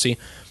the DLC.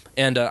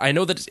 And I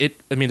know that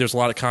there's a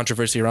lot of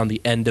controversy around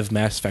the end of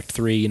Mass Effect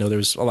 3. You know,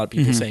 there's a lot of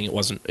people saying it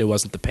wasn't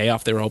the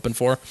payoff they were hoping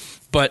for.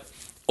 But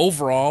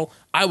overall,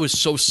 I was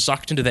so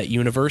sucked into that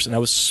universe, and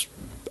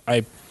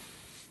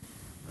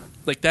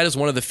that is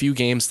one of the few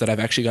games that I've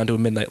actually gone to a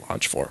midnight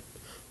launch for.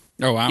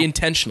 Oh, wow.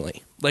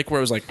 Intentionally. Like, where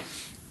it was like,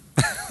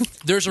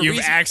 there's a You've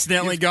reason.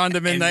 accidentally gone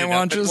to midnight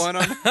launches?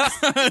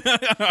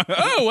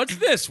 Oh, what's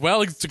this?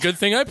 Well, it's a good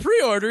thing I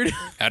pre-ordered.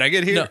 How'd I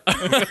get here?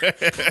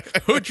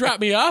 Who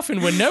dropped me off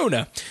in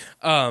Winona?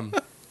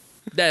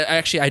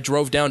 I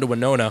drove down to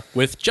Winona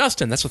with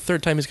Justin. That's the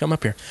third time he's come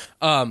up here.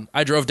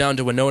 I drove down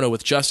to Winona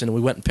with Justin, and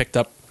we went and picked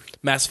up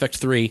Mass Effect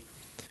 3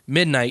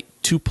 midnight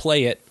to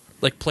play it,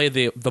 like play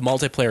the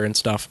multiplayer and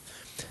stuff.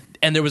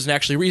 And there was an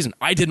actual reason.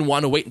 I didn't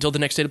want to wait until the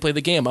next day to play the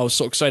game. I was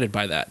so excited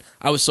by that.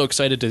 I was so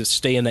excited to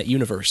stay in that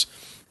universe.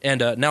 And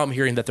now I'm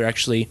hearing that they're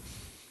actually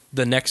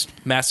the next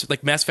Mass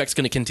Effect's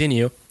going to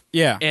continue.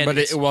 Yeah, And but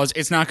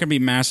it's not going to be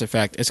Mass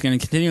Effect. It's going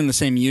to continue in the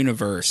same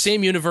universe.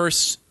 Same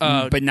universe.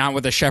 But not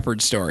with a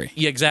Shepard story.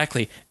 Yeah,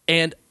 exactly.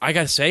 And I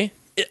got to say,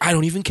 I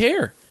don't even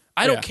care.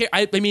 I don't care.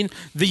 I mean,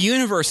 the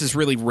universe is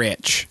really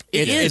rich.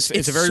 It is.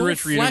 It's a very so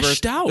rich universe.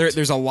 fleshed out.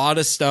 There's a lot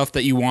of stuff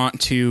that you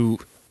want to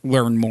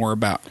learn more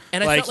about.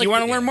 And I like, felt like you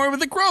want to learn more with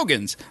the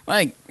Krogans.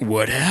 Like,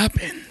 what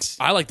happens?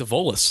 I like the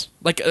Volus.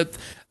 Like,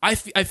 I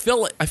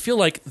feel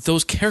like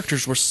those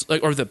characters were,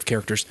 or the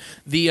characters,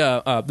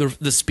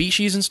 the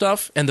species and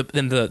stuff, and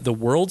the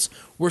worlds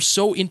were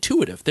so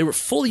intuitive. They were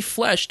fully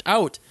fleshed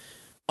out,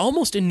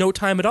 almost in no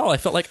time at all. I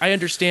felt like I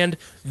understand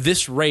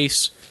this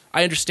race.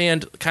 I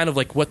understand kind of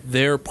like what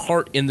their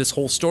part in this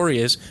whole story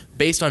is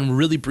based on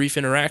really brief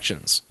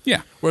interactions.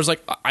 Yeah. Whereas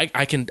like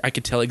I can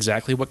tell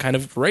exactly what kind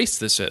of race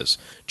this is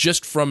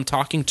just from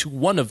talking to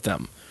one of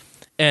them.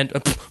 And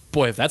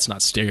boy, if that's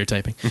not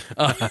stereotyping.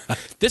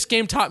 This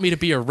game taught me to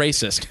be a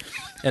racist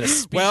and a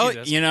speciesist. Well,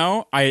 you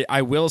know,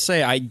 I will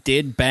say I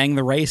did bang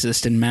the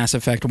racist in Mass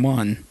Effect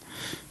 1.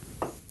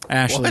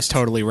 Ashley's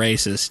totally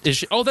racist. Is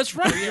she? Oh, that's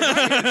right. You're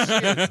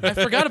right. I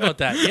forgot about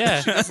that.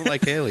 Yeah. She doesn't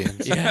like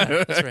aliens.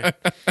 Yeah, that's right.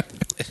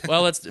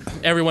 Well,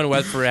 everyone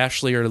went for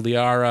Ashley or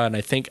Liara, and I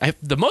think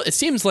it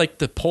seems like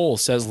the poll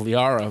says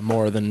Liara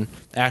more than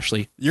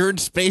Ashley. You're in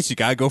space. You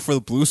gotta go for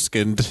the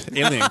blue-skinned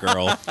alien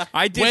girl.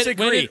 I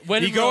disagree.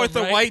 when you in go Rome, with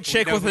the right? white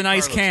chick with the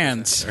nice Carlos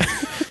cans.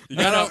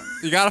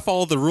 You gotta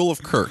follow the rule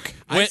of Kirk.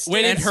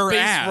 When in her space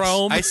ass.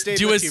 Rome, I stayed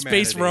do with as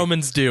space humanity.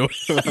 Romans do.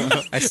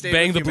 I stayed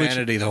Bang with the blue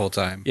humanity the whole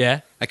time.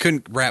 Yeah. I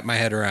couldn't wrap my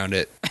head around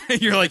it.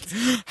 You're like,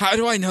 how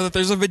do I know that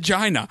there's a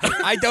vagina?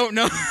 I don't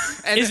know.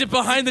 And Is it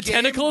behind the game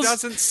tentacles?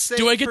 doesn't say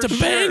Do I get for to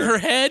bang sure. her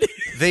head?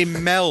 They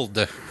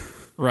meld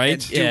Right?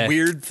 and do Yeah.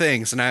 weird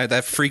things, and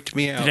that freaked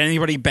me out. Did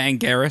anybody bang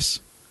Garrus?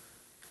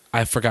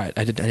 I forgot.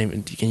 I didn't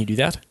even. Can you do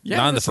that? Yeah,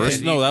 Not in the that's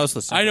first. it. No, that was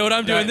the. I know what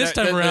I'm doing this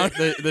time around.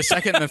 The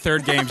second and the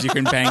third games, you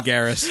can bang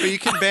Garrus. But you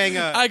can bang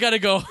I gotta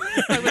go.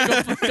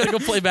 gotta go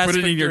play Mass Put it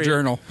Effect in your 3.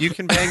 journal. you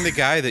can bang the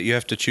guy that you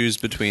have to choose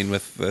between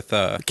with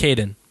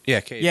Caden.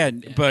 Kate. Yeah,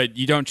 but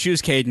you don't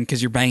choose Caden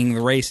because you're banging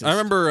the racist. I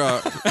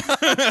remember.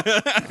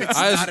 It's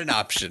not an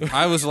option.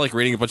 I was like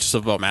reading a bunch of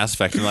stuff about Mass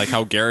Effect and like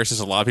how Garrus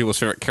is a lot of people's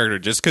favorite character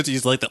just because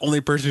he's like the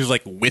only person who's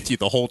like with you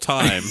the whole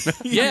time.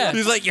 Yeah.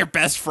 He's like your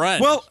best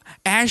friend. Well,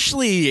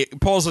 Ashley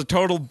pulls a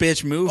total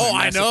bitch move. Oh, in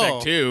I Mass know.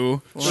 Effect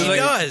 2. She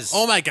does.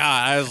 oh my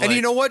god! I was And like,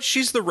 you know what?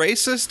 She's the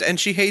racist, and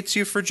she hates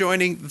you for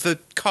joining the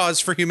cause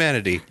for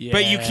humanity.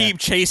 But you Yeah. keep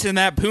chasing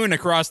that poon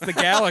across the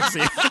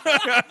galaxy.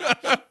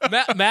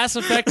 Mass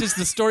Effect is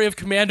the story of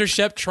Commander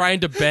Shep trying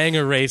to bang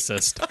a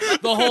racist.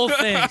 The whole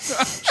thing.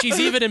 She's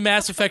even in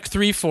Mass Effect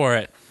 3 for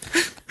it.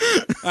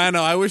 I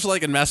know. I wish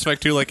like in Mass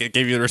Effect 2, like it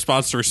gave you the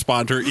response to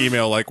respond to her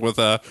email, like with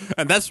a,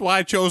 and that's why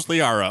I chose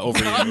Liara over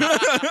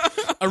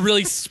you. A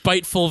really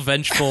spiteful,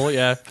 vengeful,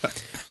 yeah.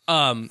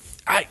 But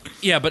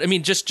I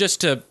mean, just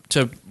to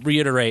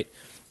reiterate,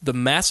 the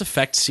Mass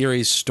Effect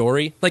series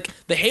story, like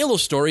the Halo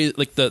story,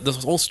 like the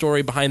whole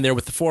story behind there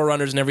with the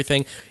Forerunners and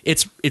everything,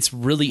 it's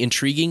really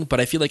intriguing. But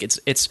I feel like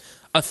it's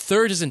a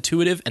third is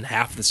intuitive and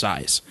half the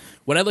size.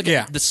 When I look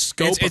at the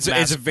scope, it's of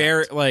Mass a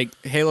very Effect,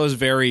 like Halo's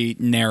very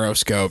narrow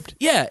scoped.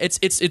 yeah,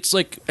 it's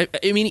like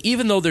I mean,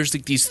 even though there's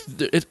like these,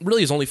 it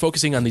really is only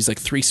focusing on these like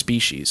 3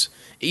 species.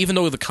 Even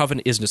though the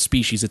Covenant isn't a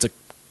species, it's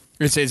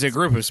It's a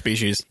group of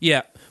species.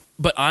 yeah.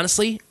 But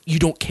honestly, you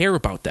don't care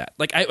about that.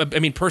 Like I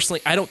mean,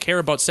 personally, I don't care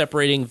about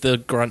separating the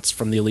grunts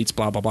from the elites.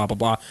 Blah blah blah blah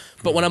blah.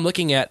 But when I'm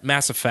looking at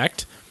Mass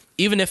Effect,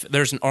 even if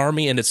there's an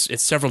army and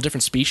it's several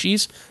different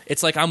species,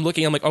 it's like I'm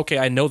like, okay,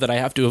 I know that I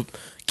have to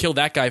kill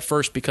that guy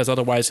first because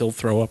otherwise he'll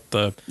throw up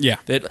the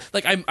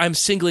like I'm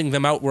singling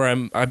them out where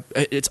I'm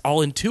it's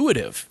all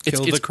intuitive.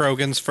 Kill the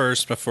Krogans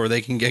first before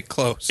they can get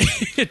close.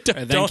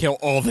 And then kill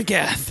all the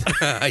Geth.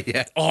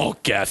 Yeah. all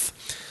Geth.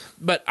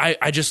 But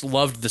I just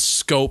loved the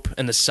scope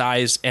and the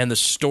size and the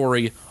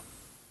story.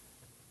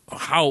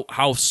 How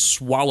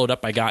swallowed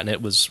up I got in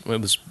it was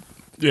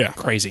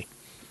crazy.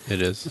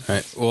 It is. All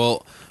right.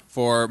 Well,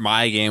 for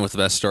my game with the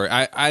best story,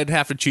 I'd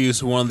have to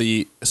choose one of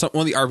the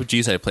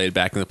RPGs I played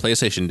back in the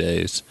PlayStation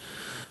days.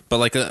 But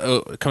like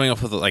coming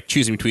up with like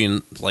choosing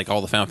between like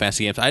all the Final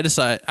Fantasy games, I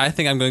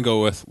think I'm going to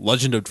go with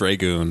Legend of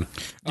Dragoon.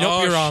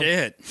 Nope, you're wrong.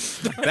 Shit.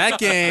 That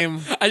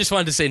game, I just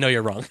wanted to say no,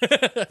 you're wrong.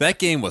 that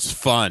game was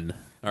fun.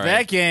 All right.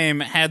 That game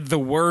had the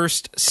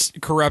worst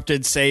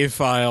corrupted save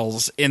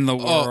files in the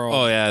world.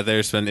 Oh yeah,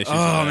 there's been issues.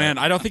 Oh man,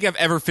 I don't think I've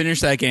ever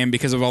finished that game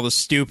because of all the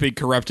stupid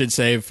corrupted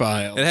save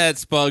files. It had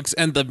bugs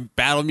and the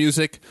battle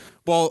music.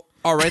 Well,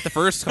 all right, the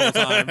first couple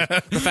times.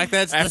 The fact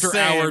that it's After the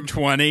same, hour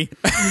 20.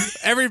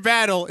 every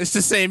battle is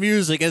the same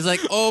music. It's like,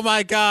 oh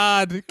my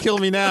god, kill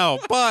me now.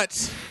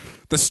 But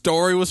the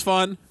story was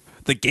fun.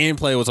 The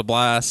gameplay was a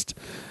blast.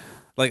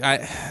 Like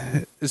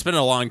it's been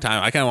a long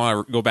time. I kind of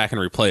want to go back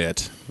and replay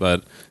it,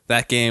 but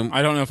that game.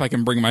 I don't know if I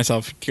can bring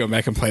myself to go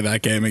back and play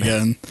that game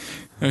again.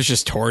 It was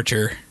just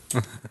torture.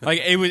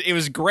 Like it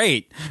was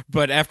great,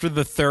 but after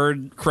the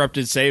third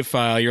corrupted save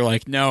file, you're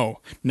like, no,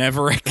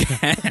 never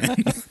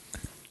again.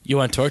 You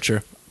want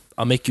torture?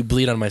 I'll make you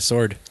bleed on my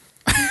sword.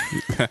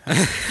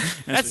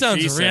 That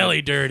sounds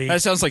really dirty.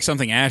 That sounds like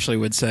something Ashley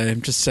would say.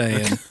 I'm just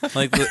saying.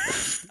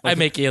 I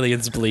make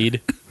aliens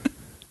bleed.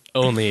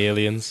 Only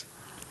aliens.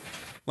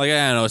 Like,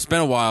 I don't know, it's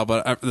been a while,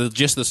 but the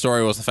gist of the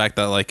story was the fact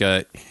that, like,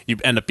 you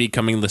end up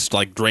becoming this,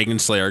 like, Dragon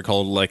Slayer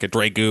called, like, a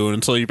Dragoon,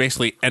 and so you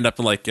basically end up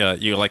in, like,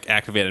 you, like,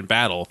 activate in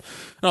battle.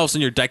 And all of a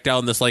sudden you're decked out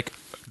in this, like,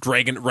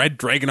 red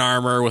dragon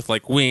armor with,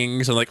 like,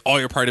 wings, and, like, all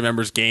your party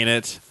members gain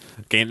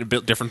a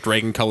bit different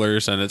dragon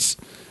colors, and it's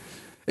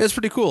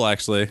pretty cool,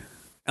 actually.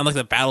 And, like,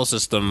 the battle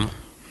system,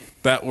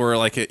 that were,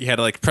 like, you had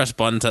to, like, press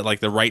buttons at,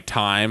 like, the right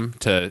time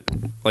to,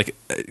 like,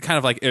 kind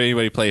of like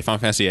anybody play Final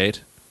Fantasy VIII?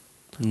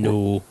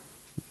 No.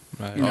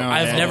 No,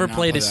 I've never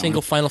played a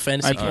single one. Final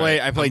Fantasy.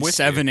 I played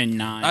 7 and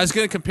 9. I was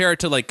going to compare it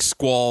to like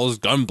Squall's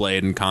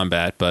Gunblade in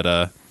combat,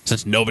 but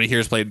since nobody here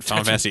has played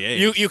Final Fantasy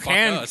VIII, You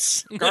can,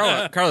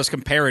 Carlos,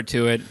 compare it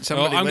to it.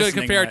 I'm going to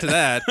compare it to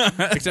that,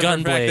 except for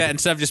the fact that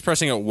instead of just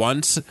pressing it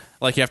once,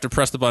 like you have to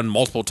press the button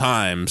multiple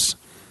times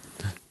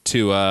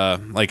to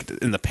like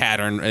in the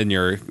pattern in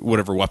your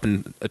whatever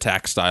weapon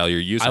attack style you're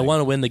using. I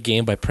want to win the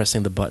game by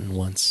pressing the button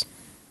once.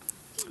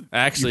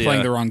 Actually, You're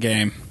playing the wrong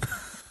game.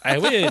 I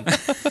win.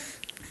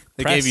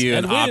 They Press gave you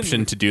an and win.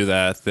 option to do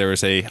that. There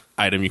was a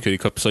item you could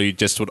equip, so you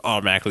just would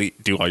automatically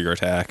do all your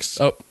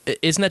attacks. Oh,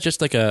 isn't that just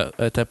like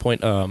at that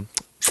point?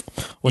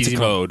 What's Easy it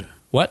called? mode.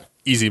 What?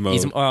 Easy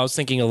mode. I was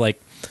thinking of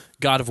like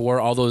God of War,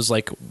 all those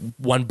like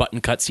one button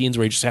cutscenes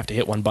where you just have to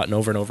hit one button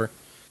over and over.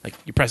 Like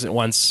you press it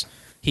once,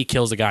 he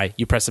kills a guy.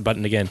 You press the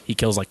button again, he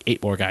kills like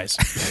 8 more guys.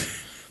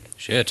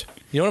 Shit.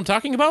 You know what I'm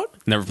talking about?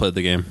 Never played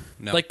the game.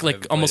 No, like I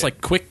haven't almost played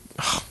like quick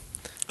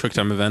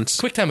QuickTime events.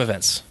 time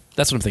events.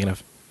 That's what I'm thinking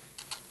of.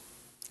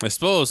 I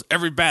suppose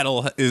every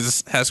battle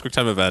has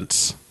QuickTime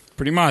events.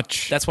 Pretty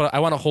much. That's what I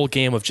want, a whole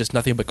game of just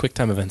nothing but quick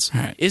time events.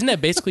 Right. Isn't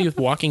that basically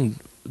the Walking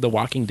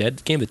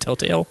Dead game, the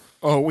Telltale?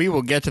 Oh, we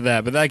will get to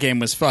that, but that game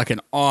was fucking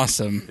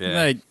awesome.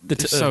 Yeah. Like,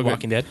 it's so good.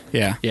 Walking Dead.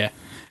 Yeah. Yeah,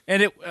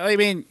 And I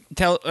mean,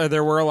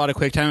 there were a lot of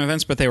QuickTime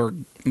events, but they were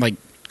like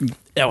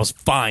that was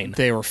fine.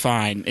 they were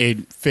fine.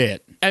 It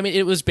fit. I mean,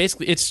 it was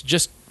basically it's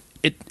just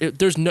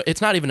there's no,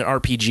 it's not even an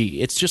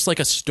RPG. It's just like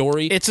a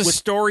story. It's a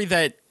story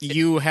that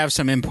you have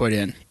some input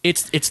in.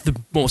 It's the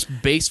most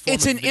base form.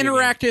 It's of an video game.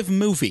 interactive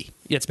movie.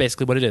 Yeah, it's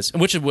basically what it is,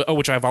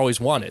 which I've always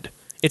wanted.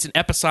 It's an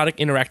episodic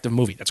interactive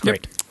movie. That's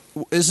great.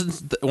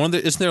 Isn't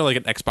there like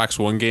an Xbox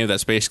One game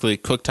that's basically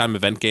QuickTime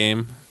event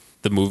game?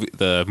 The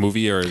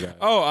movie or The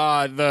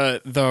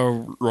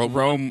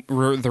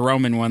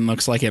Roman one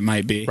looks like it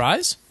might be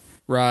Rise?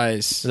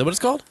 Rise. Is that what it's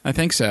called? I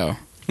think so.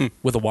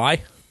 With a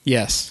Y?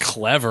 Yes,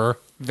 Clever.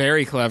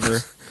 very clever.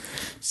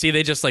 See,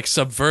 they just like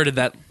subverted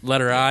that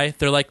letter I.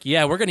 They're like,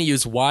 yeah, we're going to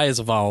use Y as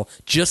a vowel,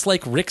 just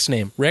like Rick's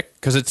name. Rick?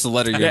 Because it's the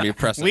letter you're going to be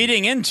pressing.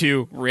 Leading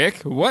into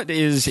Rick, what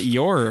is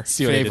your what I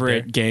did there.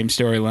 favorite game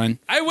storyline?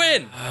 I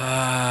win!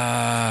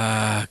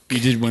 You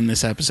did win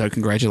this episode.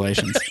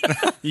 Congratulations.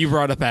 You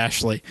brought up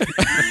Ashley.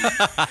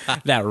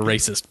 That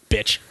racist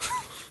bitch.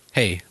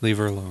 Hey, leave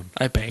her alone.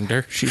 I banged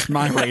her. She's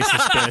my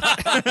racist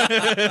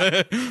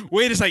bitch.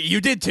 Wait a second. You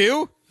did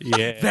too?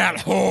 Yeah. That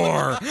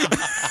whore.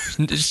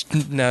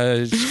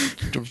 No,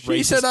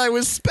 He said I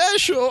was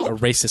special. a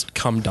racist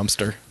cum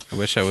dumpster. I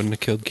wish I wouldn't have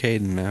killed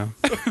Caden now.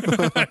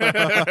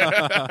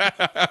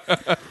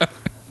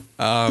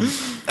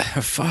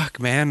 Fuck,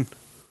 man.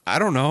 I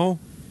don't know.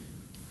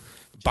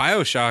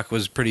 BioShock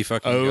was pretty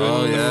fucking good.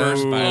 Oh, The yeah.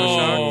 first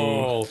BioShock.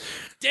 Oh,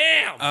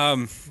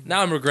 damn!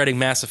 Now I'm regretting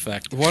Mass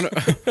Effect. One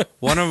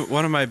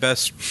of my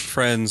best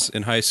friends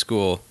in high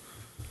school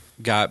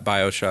got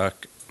BioShock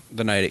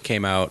the night it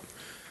came out,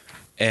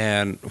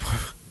 and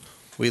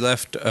we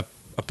left a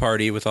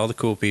party with all the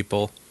cool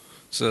people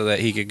so that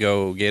he could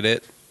go get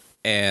it,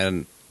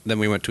 and then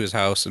we went to his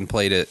house and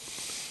played it.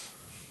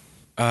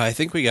 I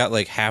think we got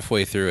like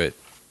halfway through it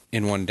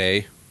in one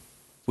day.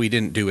 We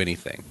didn't do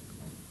anything.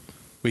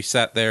 We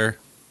sat there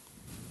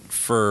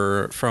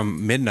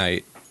from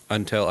midnight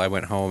until I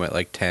went home at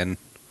like 10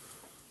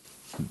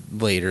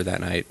 later that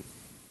night.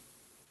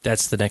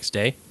 That's the next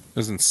day. It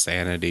was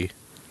insanity.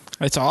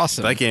 It's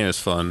awesome. That game is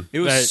fun. It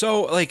was That-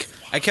 so like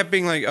I kept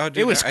being like, "Oh, dude,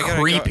 It was I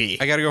gotta creepy.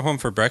 I gotta go home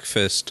for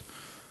breakfast,"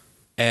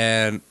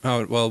 and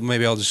oh well,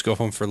 maybe I'll just go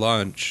home for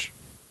lunch,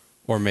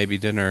 or maybe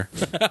dinner.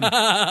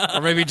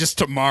 Or maybe just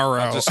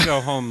tomorrow. I'll just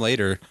go home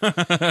later.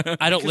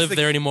 I don't live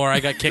there anymore. I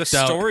got The kicked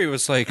out. story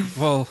was like,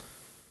 well,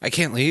 I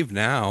can't leave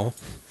now.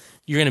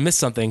 You're gonna miss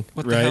something.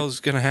 What the Right. hell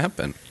is gonna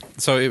happen?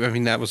 So I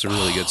mean, that was a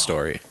really good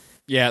story.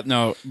 Yeah,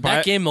 no.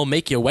 That game will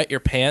make you wet your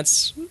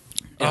pants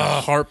in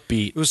a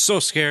heartbeat. It was so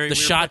scary. The We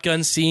were-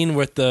 shotgun scene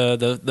with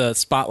the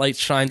spotlight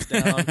shines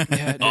down.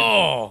 Yeah, dude.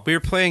 Oh, We were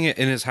playing it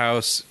in his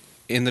house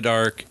in the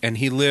dark, and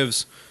he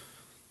lives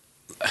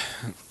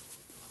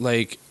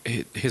like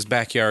his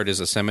backyard is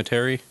a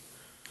cemetery,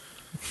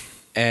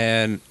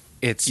 and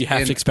it's you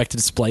have in, to expect the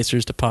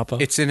splicers to pop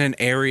up. it's in an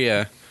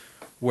area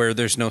where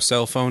there's no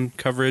cell phone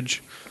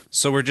coverage,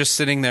 so we're just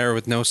sitting there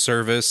with no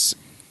service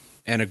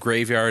and a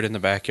graveyard in the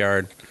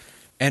backyard,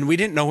 and we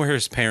didn't know where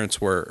his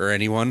parents were or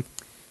anyone.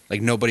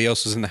 Like nobody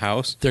else was in the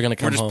house. They're gonna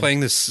come We're just home. playing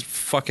this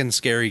fucking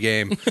scary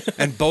game,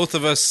 and both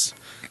of us,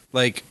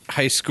 like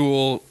high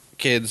school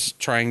kids,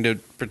 trying to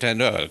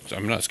pretend, "Oh,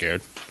 I'm not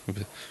scared,"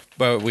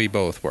 but we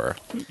both were.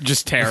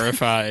 just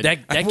terrified. that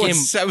I game.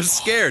 was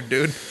scared,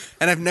 dude,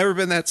 and I've never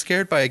been that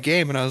scared by a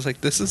game. And I was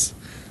like, "This is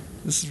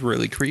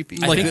really creepy."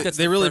 I Like think they, that's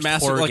they the really first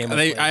mastered. horror Like game I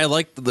they, played. I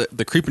liked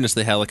the creepiness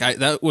they had. Like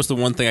that was the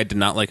one thing I did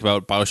not like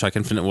about BioShock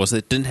Infinite was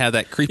it didn't have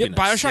that Yeah, creepiness.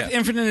 BioShock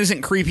Infinite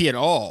isn't creepy at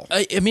all.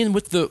 I mean,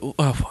 with the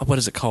what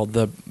is it called?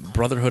 The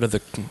Brotherhood of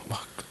the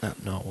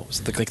no, what was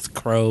it? Like the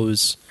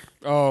Crows.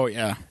 Oh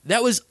yeah.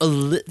 That was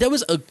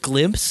a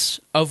glimpse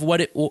of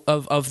what it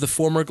of the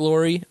former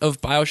glory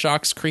of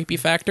BioShock's creepy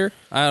factor.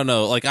 I don't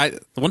know. Like I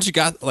once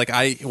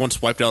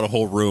wiped out a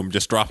whole room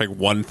just dropping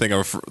one thing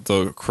of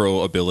the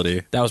crow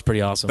ability. That was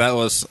pretty awesome.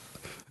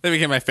 That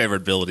became my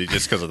favorite ability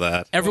just because of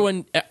that.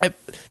 Everyone,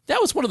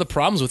 that was one of the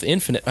problems with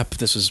Infinite.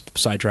 This was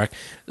sidetrack.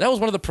 That was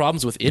one of the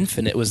problems with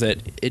Infinite was that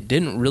it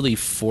didn't really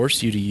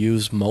force you to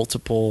use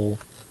multiple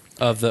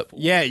of the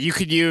Yeah, you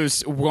could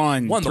use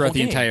one whole throughout the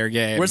game. entire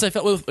game. Whereas I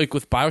felt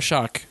with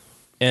BioShock,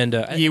 and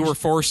you were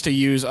forced to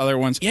use other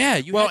ones. Yeah,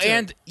 you well,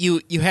 had to- and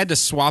you had to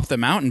swap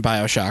them out in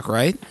BioShock,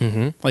 right?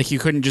 Mm-hmm. Like you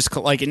couldn't just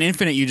like in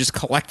Infinite, you just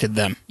collected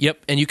them.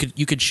 Yep, and you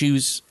could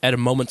choose at a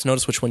moment's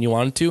notice which one you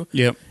wanted to.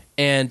 Yep.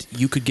 And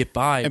you could get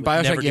by And with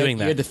BioShock, never doing you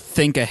that. had to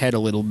think ahead a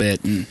little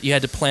bit. And You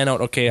had to plan out.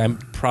 Okay, I'm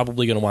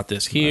probably going to want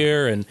this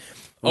here, and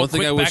One thing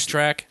quick I wish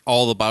backtrack.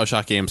 all the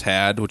BioShock games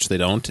had, which they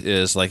don't,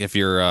 is like if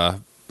you're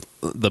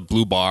the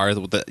blue bar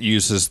that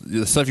uses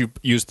the stuff you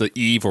use the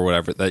Eve or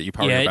whatever that you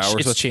power Yeah, your powers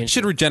it's with, changed.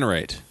 should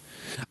regenerate.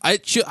 I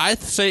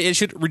say it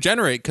should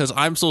regenerate because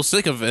I'm so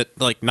sick of it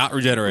like not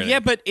regenerating. yeah,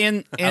 but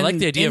in I like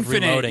the idea of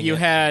Infinite, reloading you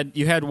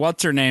it. had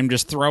what's her name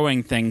just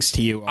throwing things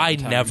to you. All I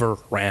the time. never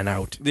ran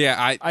out.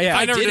 yeah.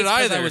 I never did did it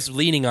 'cause either. I was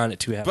leaning on it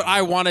too heavily. but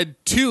I wanted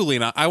to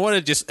lean on. I wanted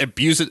to just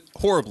abuse it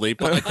horribly,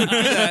 but I couldn't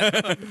do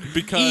that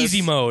because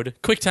easy mode,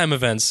 quick time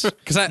events,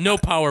 'Cause I- no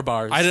power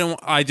bars. I didn't.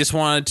 I just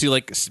wanted to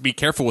like be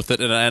careful with it,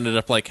 and I ended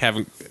up like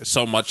having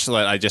so much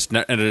that I just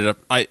ended up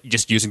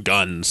just using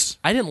guns.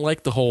 I didn't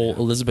like the whole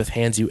Elizabeth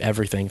hands you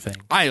everything thing.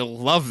 I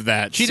love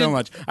that so didn't-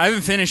 much. I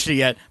haven't finished it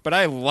yet, but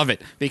I love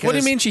it because. What do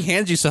you mean she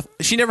hands you stuff?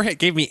 She never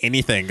gave me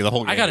anything the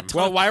whole game. I got a ton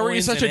Well, of why were you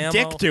coins such and a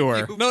dick ammo. to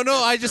her? No.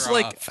 I just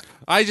like.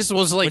 I just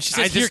was like. When she says,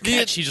 I just "Here, needed,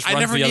 catch," she just I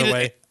runs never the other needed,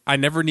 way. I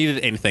never needed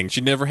anything.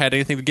 She never had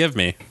anything to give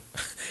me.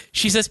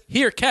 She says,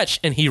 "Here, catch,"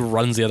 and he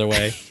runs the other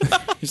way.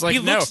 He's like,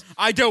 He no, looks-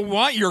 I don't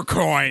want your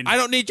coin. I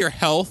don't need your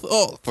health.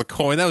 Oh, the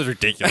coin. That was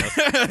ridiculous.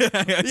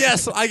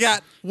 Yes, I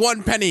got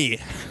 1 penny.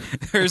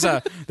 there's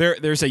a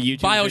YouTube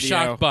BioShock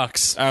video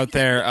bucks. out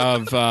there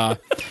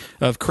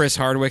of Chris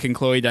Hardwick and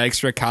Chloe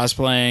Dykstra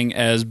cosplaying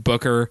as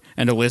Booker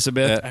and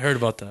Elizabeth. I heard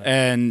about that.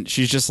 And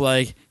she's just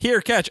like,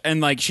 here, catch. And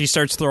like she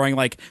starts throwing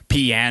like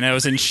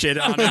pianos and shit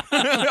on him.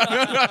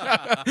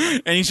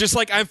 And he's just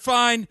like, I'm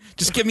fine.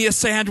 Just give me a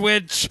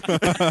sandwich.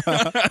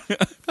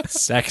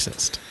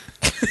 Sexist.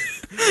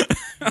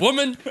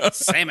 Woman,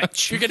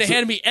 sandwich. You're gonna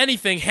hand me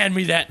anything. Hand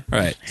me that.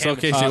 Right. So,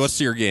 Casey, what's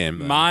your game?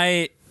 then?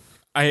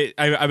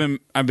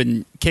 I've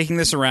been kicking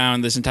this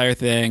around, this entire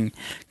thing,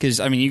 because,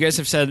 I mean, you guys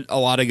have said a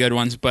lot of good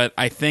ones, but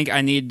I think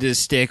I need to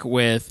stick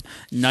with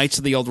Knights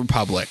of the Old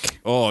Republic.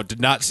 Oh, did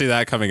not see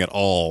that coming at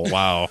all.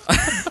 Wow.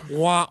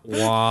 Wah,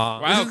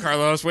 wah. Wow,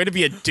 Carlos, way to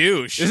be a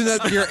douche. Isn't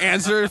that your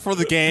answer for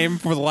the game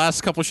for the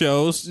last couple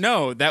shows?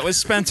 No, that was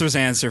Spencer's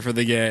answer for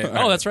the game.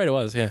 Oh, that's right. It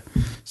was. Yeah.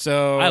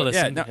 So, I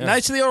listened, yeah, yeah.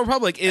 Knights of the Old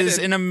Republic is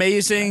an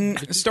amazing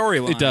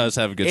storyline. It does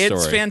have a good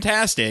It's story.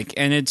 fantastic,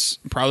 and it's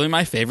probably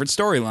my favorite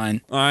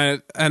storyline.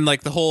 And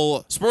like the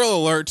whole spoiler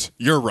alert,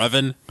 you're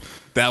Revan.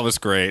 That was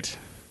great.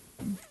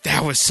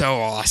 That was so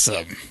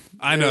awesome.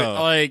 I know.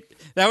 Like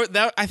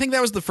that. I think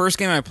that was the first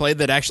game I played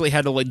that actually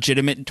had a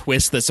legitimate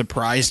twist that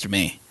surprised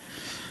me.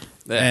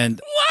 And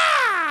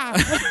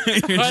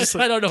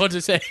I don't know what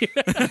to say.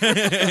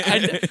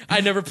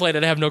 I never played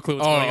it. I have no clue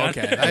what's going on.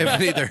 okay. I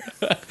haven't either.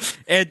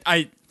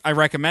 I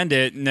recommend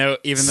it. No,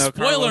 even though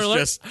Spoiler Carlos alert!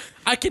 just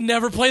I can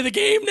never play the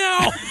game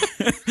now.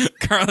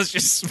 Carlos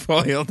just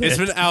spoiled it. It's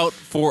been out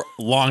for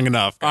long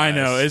enough. I guys.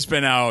 know it's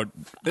been out.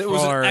 It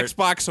was for, an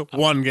Xbox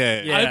One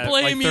game. yeah, I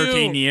blame like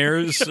 13 you.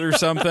 years or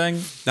something.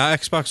 Not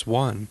Xbox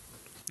One.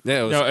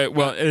 Yeah, it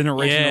was, No, an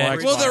original Yeah.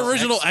 Xbox. well, the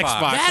original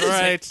Xbox,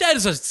 right? That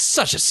is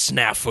such a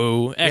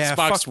snafu. Yeah,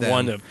 Xbox fuck them.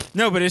 One.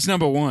 No, but it's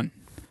number one.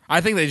 I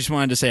think they just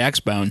wanted to say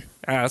Xbone.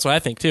 That's what I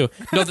think too.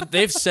 No,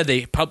 they've said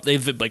they've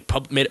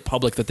made it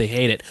public that they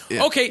hate it.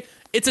 Yeah. Okay,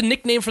 it's a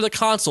nickname for the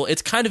console.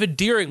 It's kind of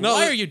endearing. No,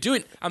 Why are you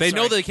doing? they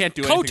know they can't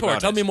do anything KOTOR.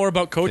 about Tell it. me more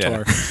about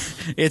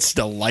KOTOR. It's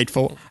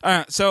delightful.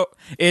 So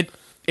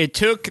it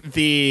took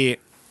the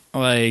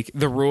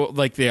rule,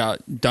 like the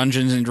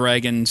Dungeons and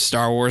Dragons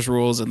Star Wars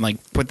rules, and like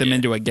put them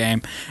into a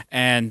game,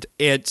 and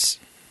it's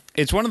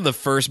one of the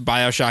first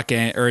BioShock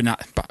game, or not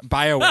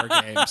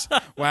BioWare games.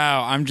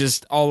 Wow, I'm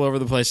just all over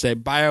the place today.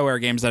 BioWare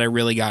games that I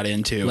really got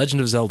into.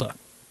 Legend of Zelda.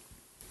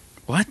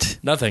 What?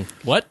 Nothing.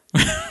 What?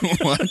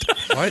 What?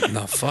 What in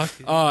the fuck?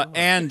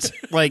 And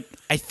like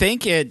I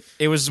think it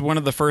was one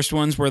of the first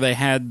ones where they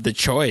had the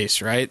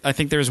choice, right? I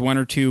think there was one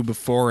or two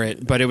before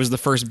it, but it was the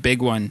first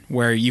big one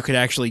where you could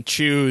actually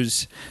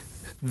choose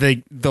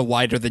the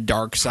light or the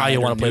dark side. How you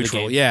or wanna play the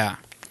neutral. game. Yeah.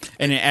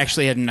 And it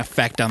actually had an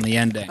effect on the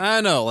ending.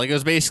 I know. Like it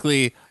was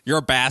basically you're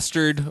a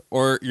bastard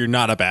or you're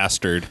not a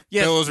bastard.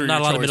 Yeah, those are not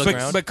your a lot of choices. middle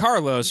ground. But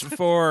Carlos,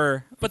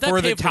 for But that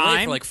for the paved the way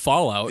time, for like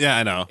Fallout. Yeah,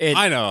 I know. It-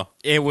 I know.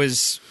 it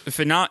was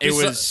it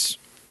was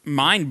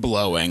mind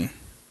blowing.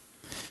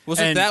 Was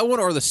it and- that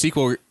one or the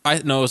sequel? I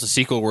know it was a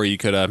sequel where you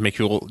could make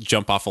people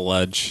jump off a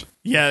ledge.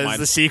 Yeah, it's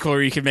the sequel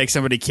where you could make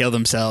somebody kill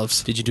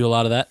themselves. Did you do a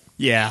lot of that?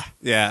 Yeah.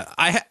 Yeah,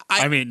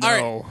 I mean, all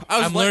no. I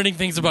was I'm learning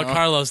things about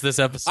Carlos this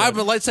episode. I'm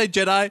a light side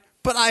Jedi,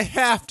 but I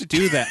have to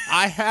do that.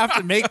 I have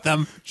to make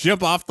them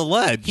jump off the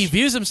ledge. He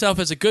views himself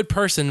as a good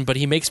person, but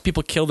he makes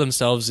people kill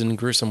themselves in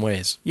gruesome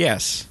ways.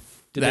 Yes.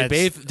 Did they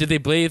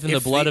bathe in the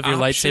If blood of your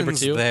lightsaber option's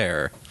too?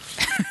 There.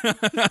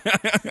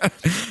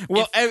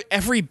 Well,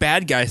 every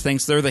bad guy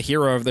thinks they're the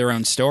hero of their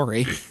own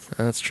story.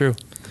 That's true.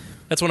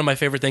 That's one of my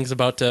favorite things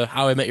about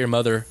How I Met Your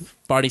Mother.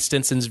 Barney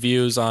Stinson's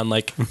views on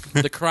like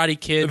the Karate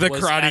Kid. The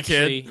was Karate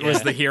actually- Kid was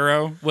yeah, the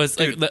hero. was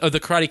like the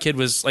Karate Kid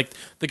was like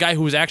the guy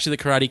who was actually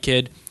the Karate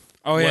Kid.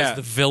 Oh was yeah,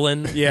 the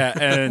villain. yeah.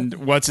 And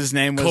what's his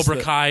name? Was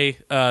Cobra Kai,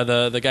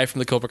 the guy from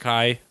the Cobra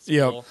Kai.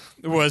 Yep,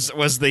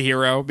 was the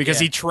hero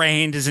because Yeah. he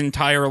trained his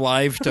entire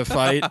life to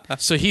fight.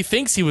 So he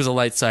thinks he was a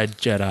light side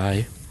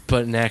Jedi,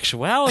 but in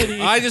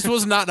actuality, I just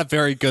was not a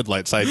very good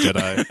light side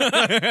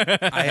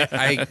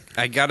Jedi.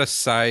 I got to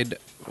side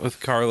with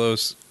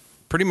Carlos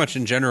pretty much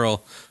in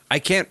general. I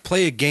can't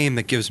play a game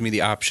that gives me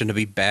the option to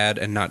be bad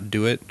and not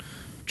do it.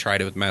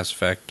 Tried it with Mass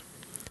Effect.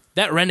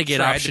 that Renegade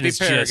Tried to option be is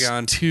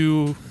Paragon. just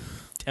too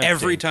tempting.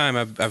 Every time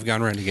I've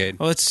gone Renegade.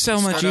 Well, it's so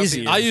much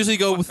easier. I usually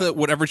go with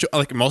whatever.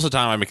 Like most of the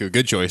time, I make the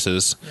good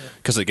choices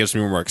because it gives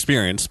me more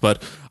experience.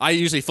 But I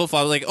usually flip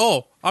flop. Like,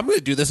 oh, I'm going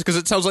to do this because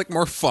it sounds like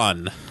more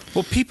fun.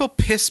 Well, people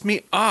piss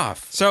me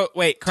off. So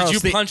wait,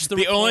 Carlos, you punch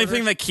the only reporter?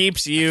 thing that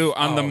keeps you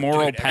on the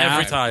moral dude, path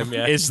every time,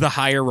 yeah. is the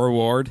higher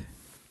reward.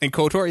 In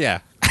KOTOR,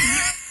 yeah.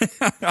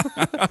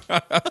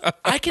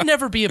 I can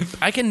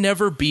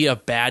never be a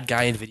bad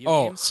guy in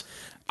video games.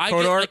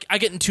 KOTOR? I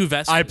get into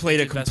vested. I played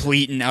a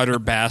complete and utter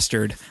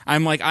bastard.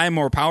 I'm like, I'm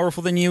more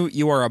powerful than you.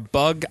 You are a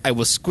bug. I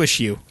will squish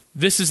you.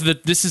 This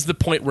is the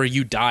point where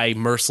you die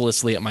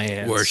mercilessly at my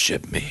hands.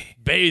 Worship me.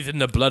 Bathe in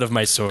the blood of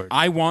my sword.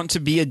 I want to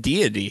be a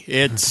deity.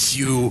 It's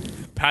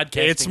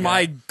Podcasting. it's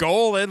my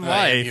goal in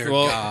life. your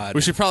Well, God.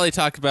 We should probably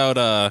talk about.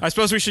 I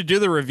suppose we should do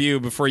the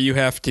review before you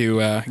have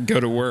to go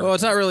to work. Well,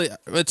 it's not really.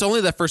 It's only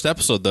the first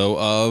episode though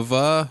of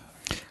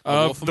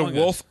The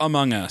Wolf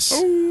Among Us.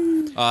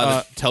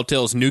 the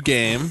Telltale's new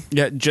game.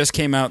 Yeah, it just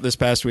came out this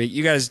past week.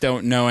 You guys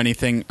don't know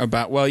anything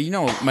about. Well,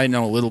 might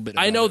know a little bit.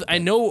 About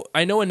it.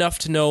 I know enough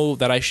to know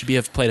that I should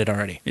have played it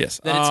already. Yes.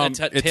 That it's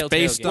a It's Telltale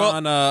based game.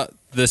 on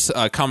this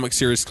comic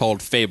series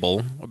called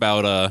Fable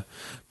about a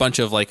bunch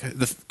of like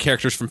the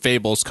characters from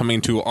Fables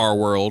coming to our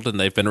world, and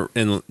they've been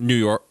in New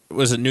York.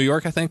 Was it New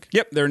York? I think.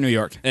 Yep, they're in New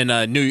York. And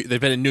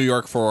they've been in New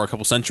York for a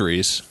couple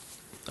centuries.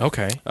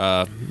 Okay.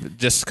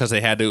 just because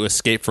they had to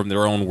escape from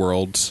their own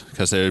worlds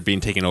because they were being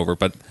taken over.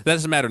 But that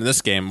doesn't matter in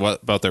this game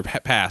about their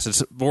past.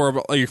 It's more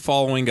about you're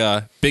following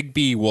Big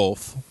B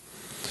Wolf,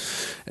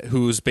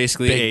 who's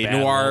basically Big a bad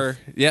noir.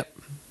 wolf. Yep.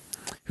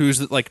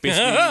 Who's like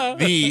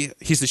basically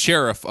he's the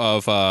sheriff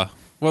of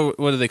what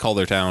do they call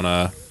their town?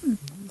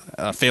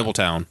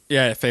 Fabletown.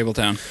 Yeah,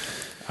 Fabletown.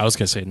 I was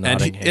going to say And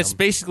Nottingham. it's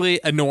basically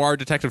a noir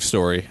detective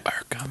story.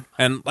 Arkham.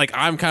 And like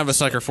I'm kind of a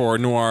sucker for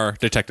noir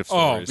detective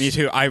Oh, stories. me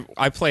too.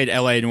 I played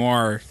L.A.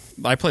 Noire.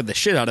 I played the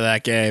shit out of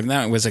that game.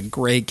 That was a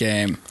great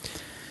game.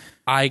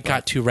 I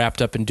got too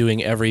wrapped up in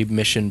doing every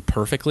mission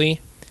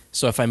perfectly.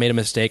 So if I made a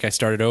mistake, I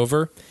started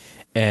over.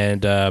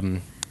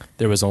 And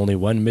there was only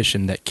one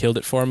mission that killed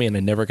it for me, and I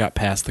never got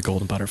past the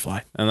golden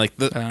butterfly. And like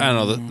I don't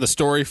know, the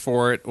story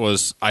for it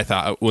I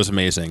thought it was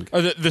amazing.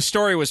 Oh, the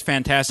story was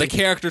fantastic. The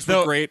characters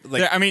were great.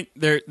 Like,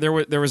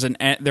 there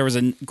was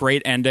a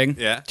great ending.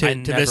 Yeah. to I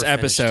this never finished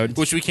episode. it.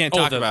 which we can't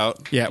talk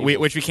about. Yeah,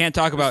 which we can't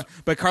talk about.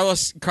 But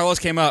Carlos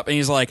came up and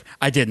he's like,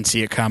 "I didn't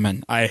see it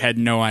coming. I had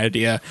no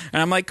idea."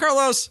 And I'm like,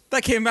 "Carlos,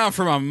 that came out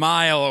from a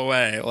mile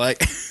away."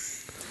 Like,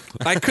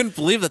 I couldn't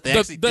believe that they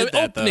actually The did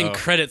that. opening though.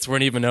 credits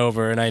weren't even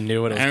over, and I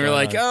knew what it was and we're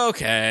going like, on.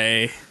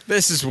 "Okay,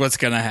 this is what's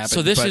gonna happen."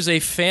 So this But is a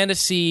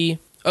fantasy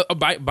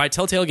by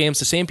Telltale Games,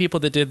 the same people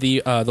that did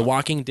the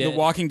Walking Dead. The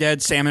Walking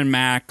Dead, Sam and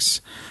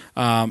Max,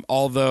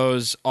 all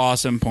those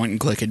awesome point and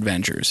click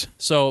adventures.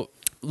 So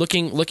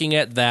looking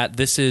at that,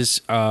 this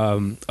is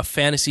a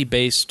fantasy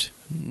based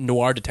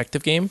noir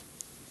detective game,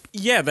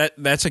 Yeah,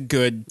 that's a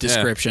good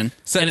description.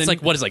 Set and it's in-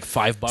 like what is like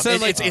 $5? So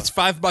like- It's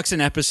 $5 an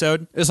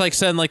episode. It's like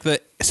set in like the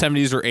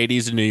 70s or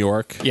 80s in New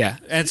York. Yeah,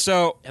 and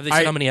so Have they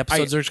said how many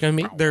episodes there's going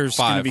to be? There's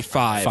going to be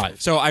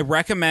five. So I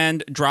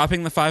recommend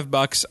dropping the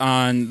 $5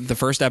 on the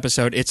first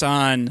episode. It's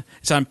on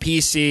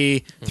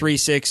PC,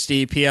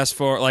 360,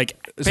 PS4. Like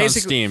It's on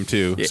basically, Steam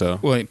too. So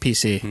well,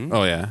 PC.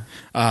 oh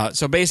yeah,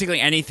 So basically,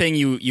 anything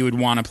you would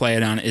want to play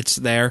it on, it's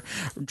there.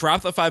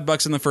 Drop the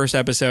 $5 in the first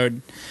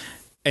episode,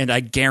 and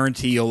I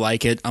guarantee you'll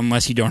like it,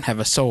 unless you don't have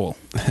a soul.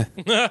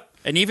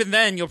 And even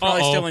then, you'll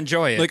probably still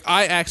enjoy it. like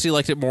I actually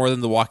liked it more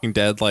than The Walking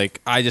Dead.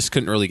 Like I just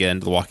couldn't really get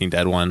into The Walking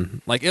Dead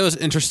one. Like it was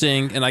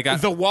interesting, and I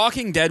got the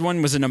Walking Dead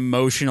one was an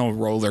emotional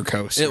roller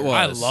coaster. It was.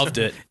 I loved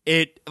it.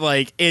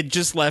 It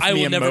just left I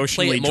me will never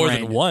play emotionally it more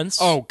drained. than once.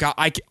 Oh god,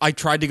 I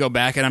tried to go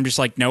back and I'm just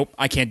like, nope,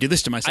 I can't do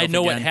this to myself. I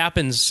know what again.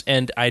 happens,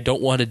 and I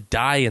don't want to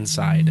die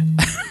inside.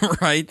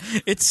 Right?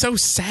 It's so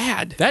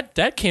sad.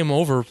 that came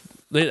over.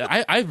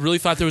 I really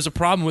thought there was a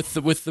problem with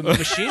the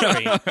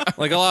machinery.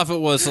 like a lot of it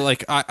was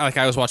like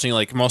I was watching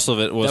like most of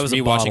it was, That was me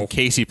a bottle. watching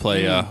Casey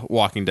play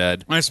Walking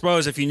Dead. I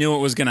suppose if you knew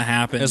what was going to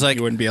happen, It's like-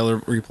 you wouldn't be able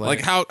to replay. Like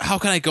it. how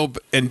can I go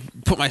and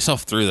put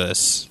myself through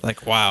this?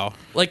 Like wow.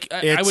 Like I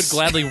would It's-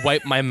 gladly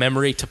wipe my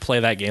memory to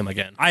play that game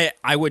again. I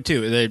would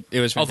too. It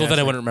was Although then I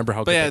fantastic. wouldn't remember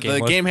how But good yeah, that game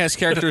the was. game has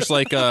characters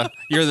like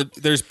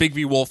there's Big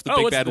V Wolf, the Oh,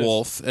 big what's bad this?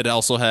 wolf. It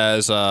also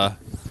has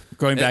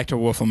Going back to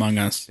Wolf Among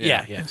Us.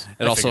 Yeah.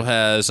 it also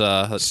has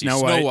let's see, Snow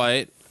Snow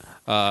White.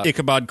 White,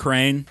 Ichabod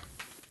Crane.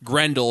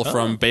 Grendel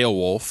from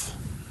Beowulf.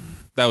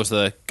 That was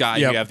the guy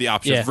Yep. you have the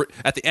option Yeah. of,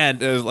 at the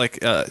end.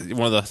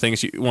 One of the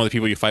things, one of the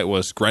people you fight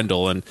was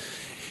Grendel, and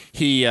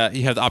he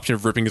you have the option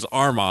of ripping his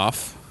arm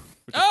off,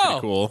 which is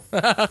pretty cool.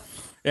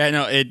 Yeah,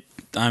 no,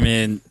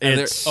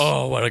 it's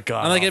Oh, what a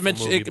god! And like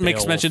it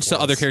makes mentions to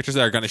other characters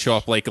that are going to show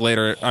up like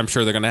later. I'm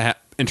sure they're going to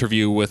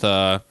interview with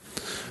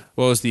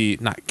what was the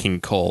not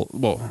King Cole?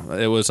 Well,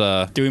 it was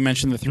Do we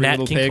mention the three Nat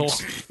little King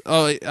pigs?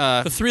 oh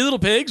The Three Little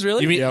Pigs,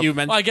 really? you mean Yep. you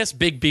meant Well, I guess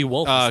Big B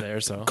Wolf is there.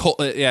 So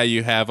yeah,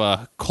 you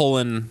have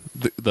Colin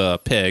the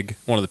pig,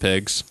 one of the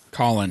pigs,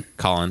 Colin.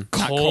 Colin.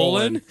 Not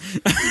Colin?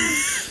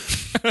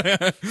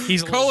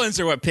 he's Colins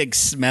are what pigs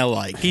smell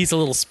like. he's a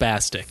little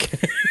spastic.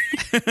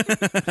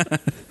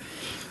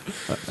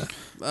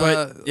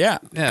 But yeah.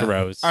 Yeah.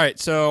 Gross. All right,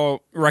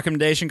 so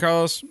recommendation,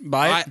 Carlos?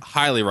 Buy I it.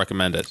 highly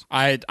recommend it.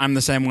 I'm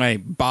the same way.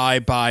 Buy.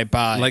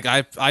 Like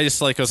I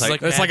just like was like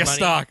like- It's like a Mad money.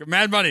 stock.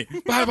 Mad money.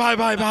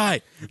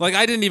 Buy. like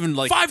I didn't even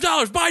like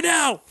 $5. Buy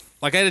now.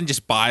 like I didn't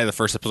just buy the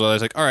first episode. I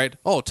was like, all right,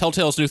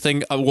 Telltale's new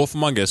thing, Wolf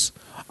Among Us.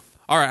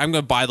 All right, I'm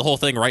going to buy the whole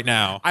thing right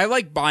now. I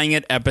like buying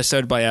it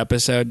episode by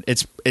episode.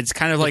 It's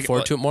kind of Look like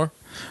forward to it more.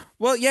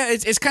 Well, yeah,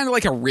 it's kind of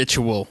like a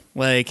ritual.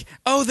 Like,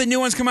 oh, the new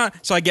one's come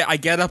out, so I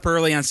get up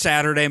early on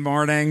Saturday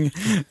morning,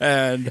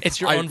 and It's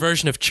your own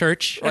version of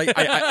church. Like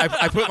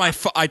I put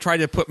I tried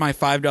to put my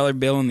 $5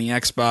 bill in the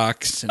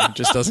Xbox, and it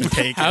just doesn't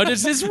take. How it.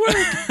 does this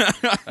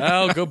work?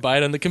 I'll go buy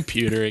it on the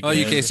computer again. Oh,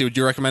 you Casey, would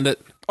you recommend it?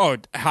 Oh,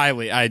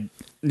 highly. I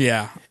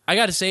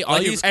got to say, all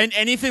these. And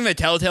anything that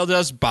Telltale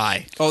does,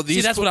 buy. Oh,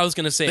 See, that's what I was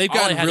going to say. they've All I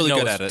gotten had to really know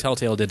good was at it.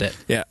 Telltale did it.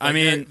 Yeah, I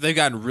mean, they've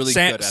gotten really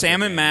Sam, good at Sam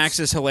their and games. Max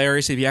is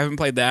hilarious. If you haven't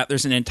played that,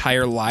 there's an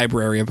entire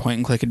library of point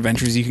and click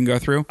adventures you can go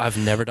through. I've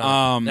never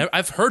done it.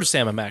 I've heard of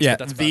Sam and Max. Yeah, but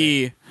that's about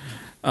it.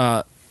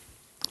 the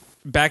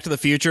Back to the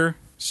Future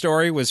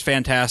story was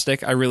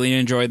fantastic. I really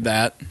enjoyed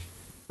that.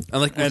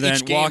 And like with And then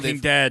each game, Walking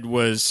they've- Dead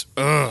was.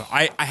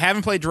 I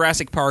haven't played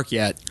Jurassic Park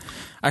yet.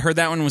 I heard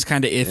that one was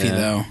kind of iffy Yeah.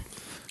 though.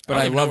 But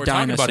I I don't even know love what we're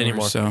talking dinosaurs. about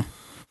anymore. So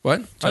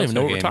What? I don't even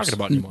know what we're talking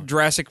about anymore.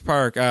 Jurassic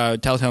Park.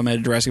 Telltale made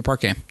a Jurassic Park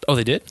game. Oh,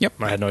 they did? Yep.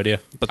 I had no idea.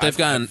 But they've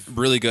gotten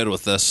really good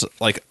with this.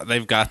 Like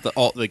they've got the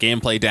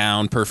gameplay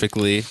down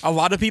perfectly. A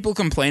lot of people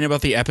complain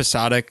about the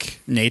episodic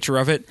nature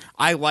of it.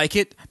 I like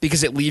it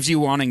because it leaves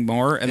you wanting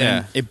more, and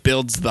then it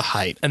builds the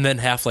hype. And then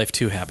Half-Life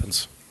 2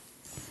 happens.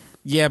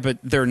 Yeah, but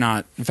they're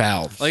not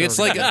Valve. Like it's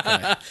like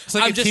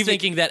I'm just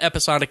thinking that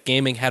episodic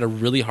gaming had a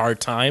really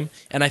hard time,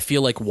 and I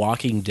feel like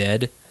Walking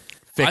Dead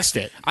fixed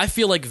it. I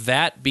feel like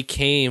that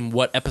became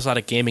what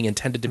episodic gaming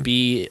intended to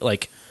be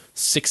like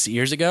 6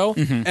 years ago.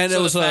 Mm-hmm. And so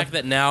it was the fact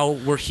that now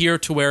we're here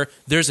to where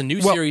there's a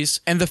new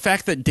series. And the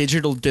fact that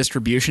digital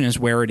distribution is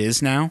where it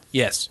is now.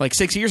 Yes. Like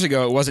 6 years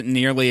ago, it wasn't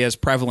nearly as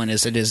prevalent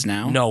as it is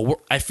now.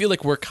 No, I feel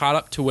like we're caught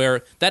up to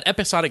where that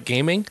episodic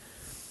gaming,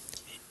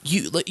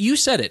 you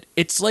said it.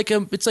 It's like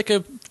a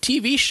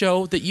TV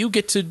show that you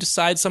get to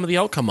decide some of the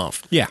outcome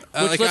of. Yeah.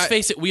 Which, let's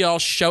face it, we all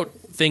shout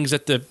things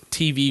at the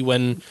TV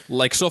when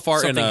like so far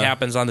something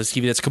happens on this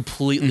TV that's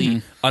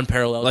completely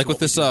unparalleled. Like with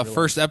this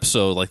first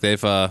episode, like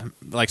they've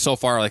like so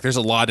far, like there's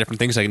a lot of different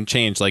things that can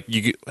change. Like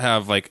you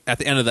have like at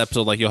the end of the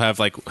episode, like you'll have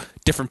like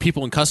different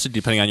people in custody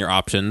depending on your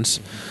options.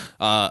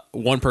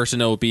 One person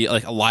will be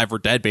like alive or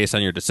dead based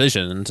on your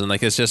decisions, and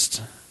like it's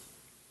just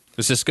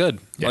good.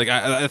 Yeah. Like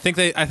I think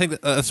I kind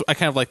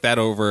of like that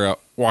over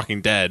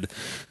Walking Dead.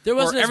 There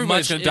wasn't as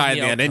everybody's much going to die in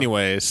the end,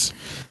 anyways.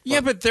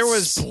 Yeah, but there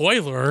was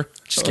spoiler.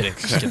 Just kidding.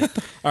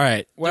 All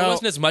right. Well, there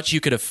wasn't as much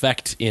you could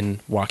affect in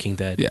Walking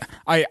Dead. Yeah,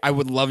 I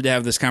would love to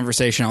have this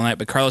conversation all night,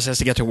 but Carlos has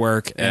to get to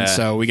work, and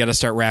so we got to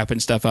start wrapping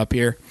stuff up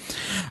here.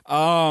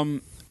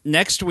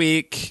 Next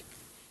week,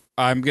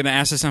 I'm going to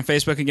ask this on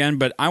Facebook again,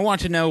 but I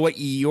want to know what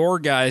your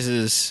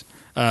guys'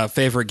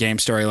 favorite game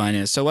storyline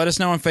is. So let us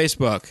know on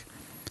Facebook.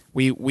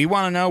 We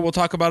want to know. We'll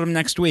talk about them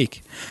next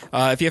week.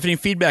 If you have any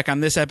feedback on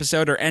this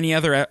episode or any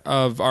other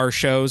of our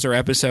shows or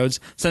episodes,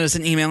 send us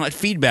an email at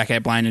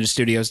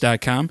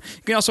feedback@blindninjastudios.com.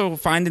 You can also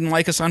find and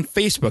like us on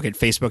Facebook at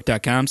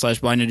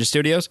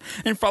facebook.com/blindninjastudios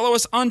and follow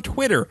us on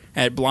Twitter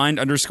at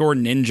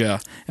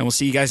blind_ninja. And we'll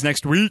see you guys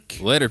next week.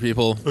 Later,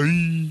 people.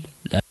 Bye.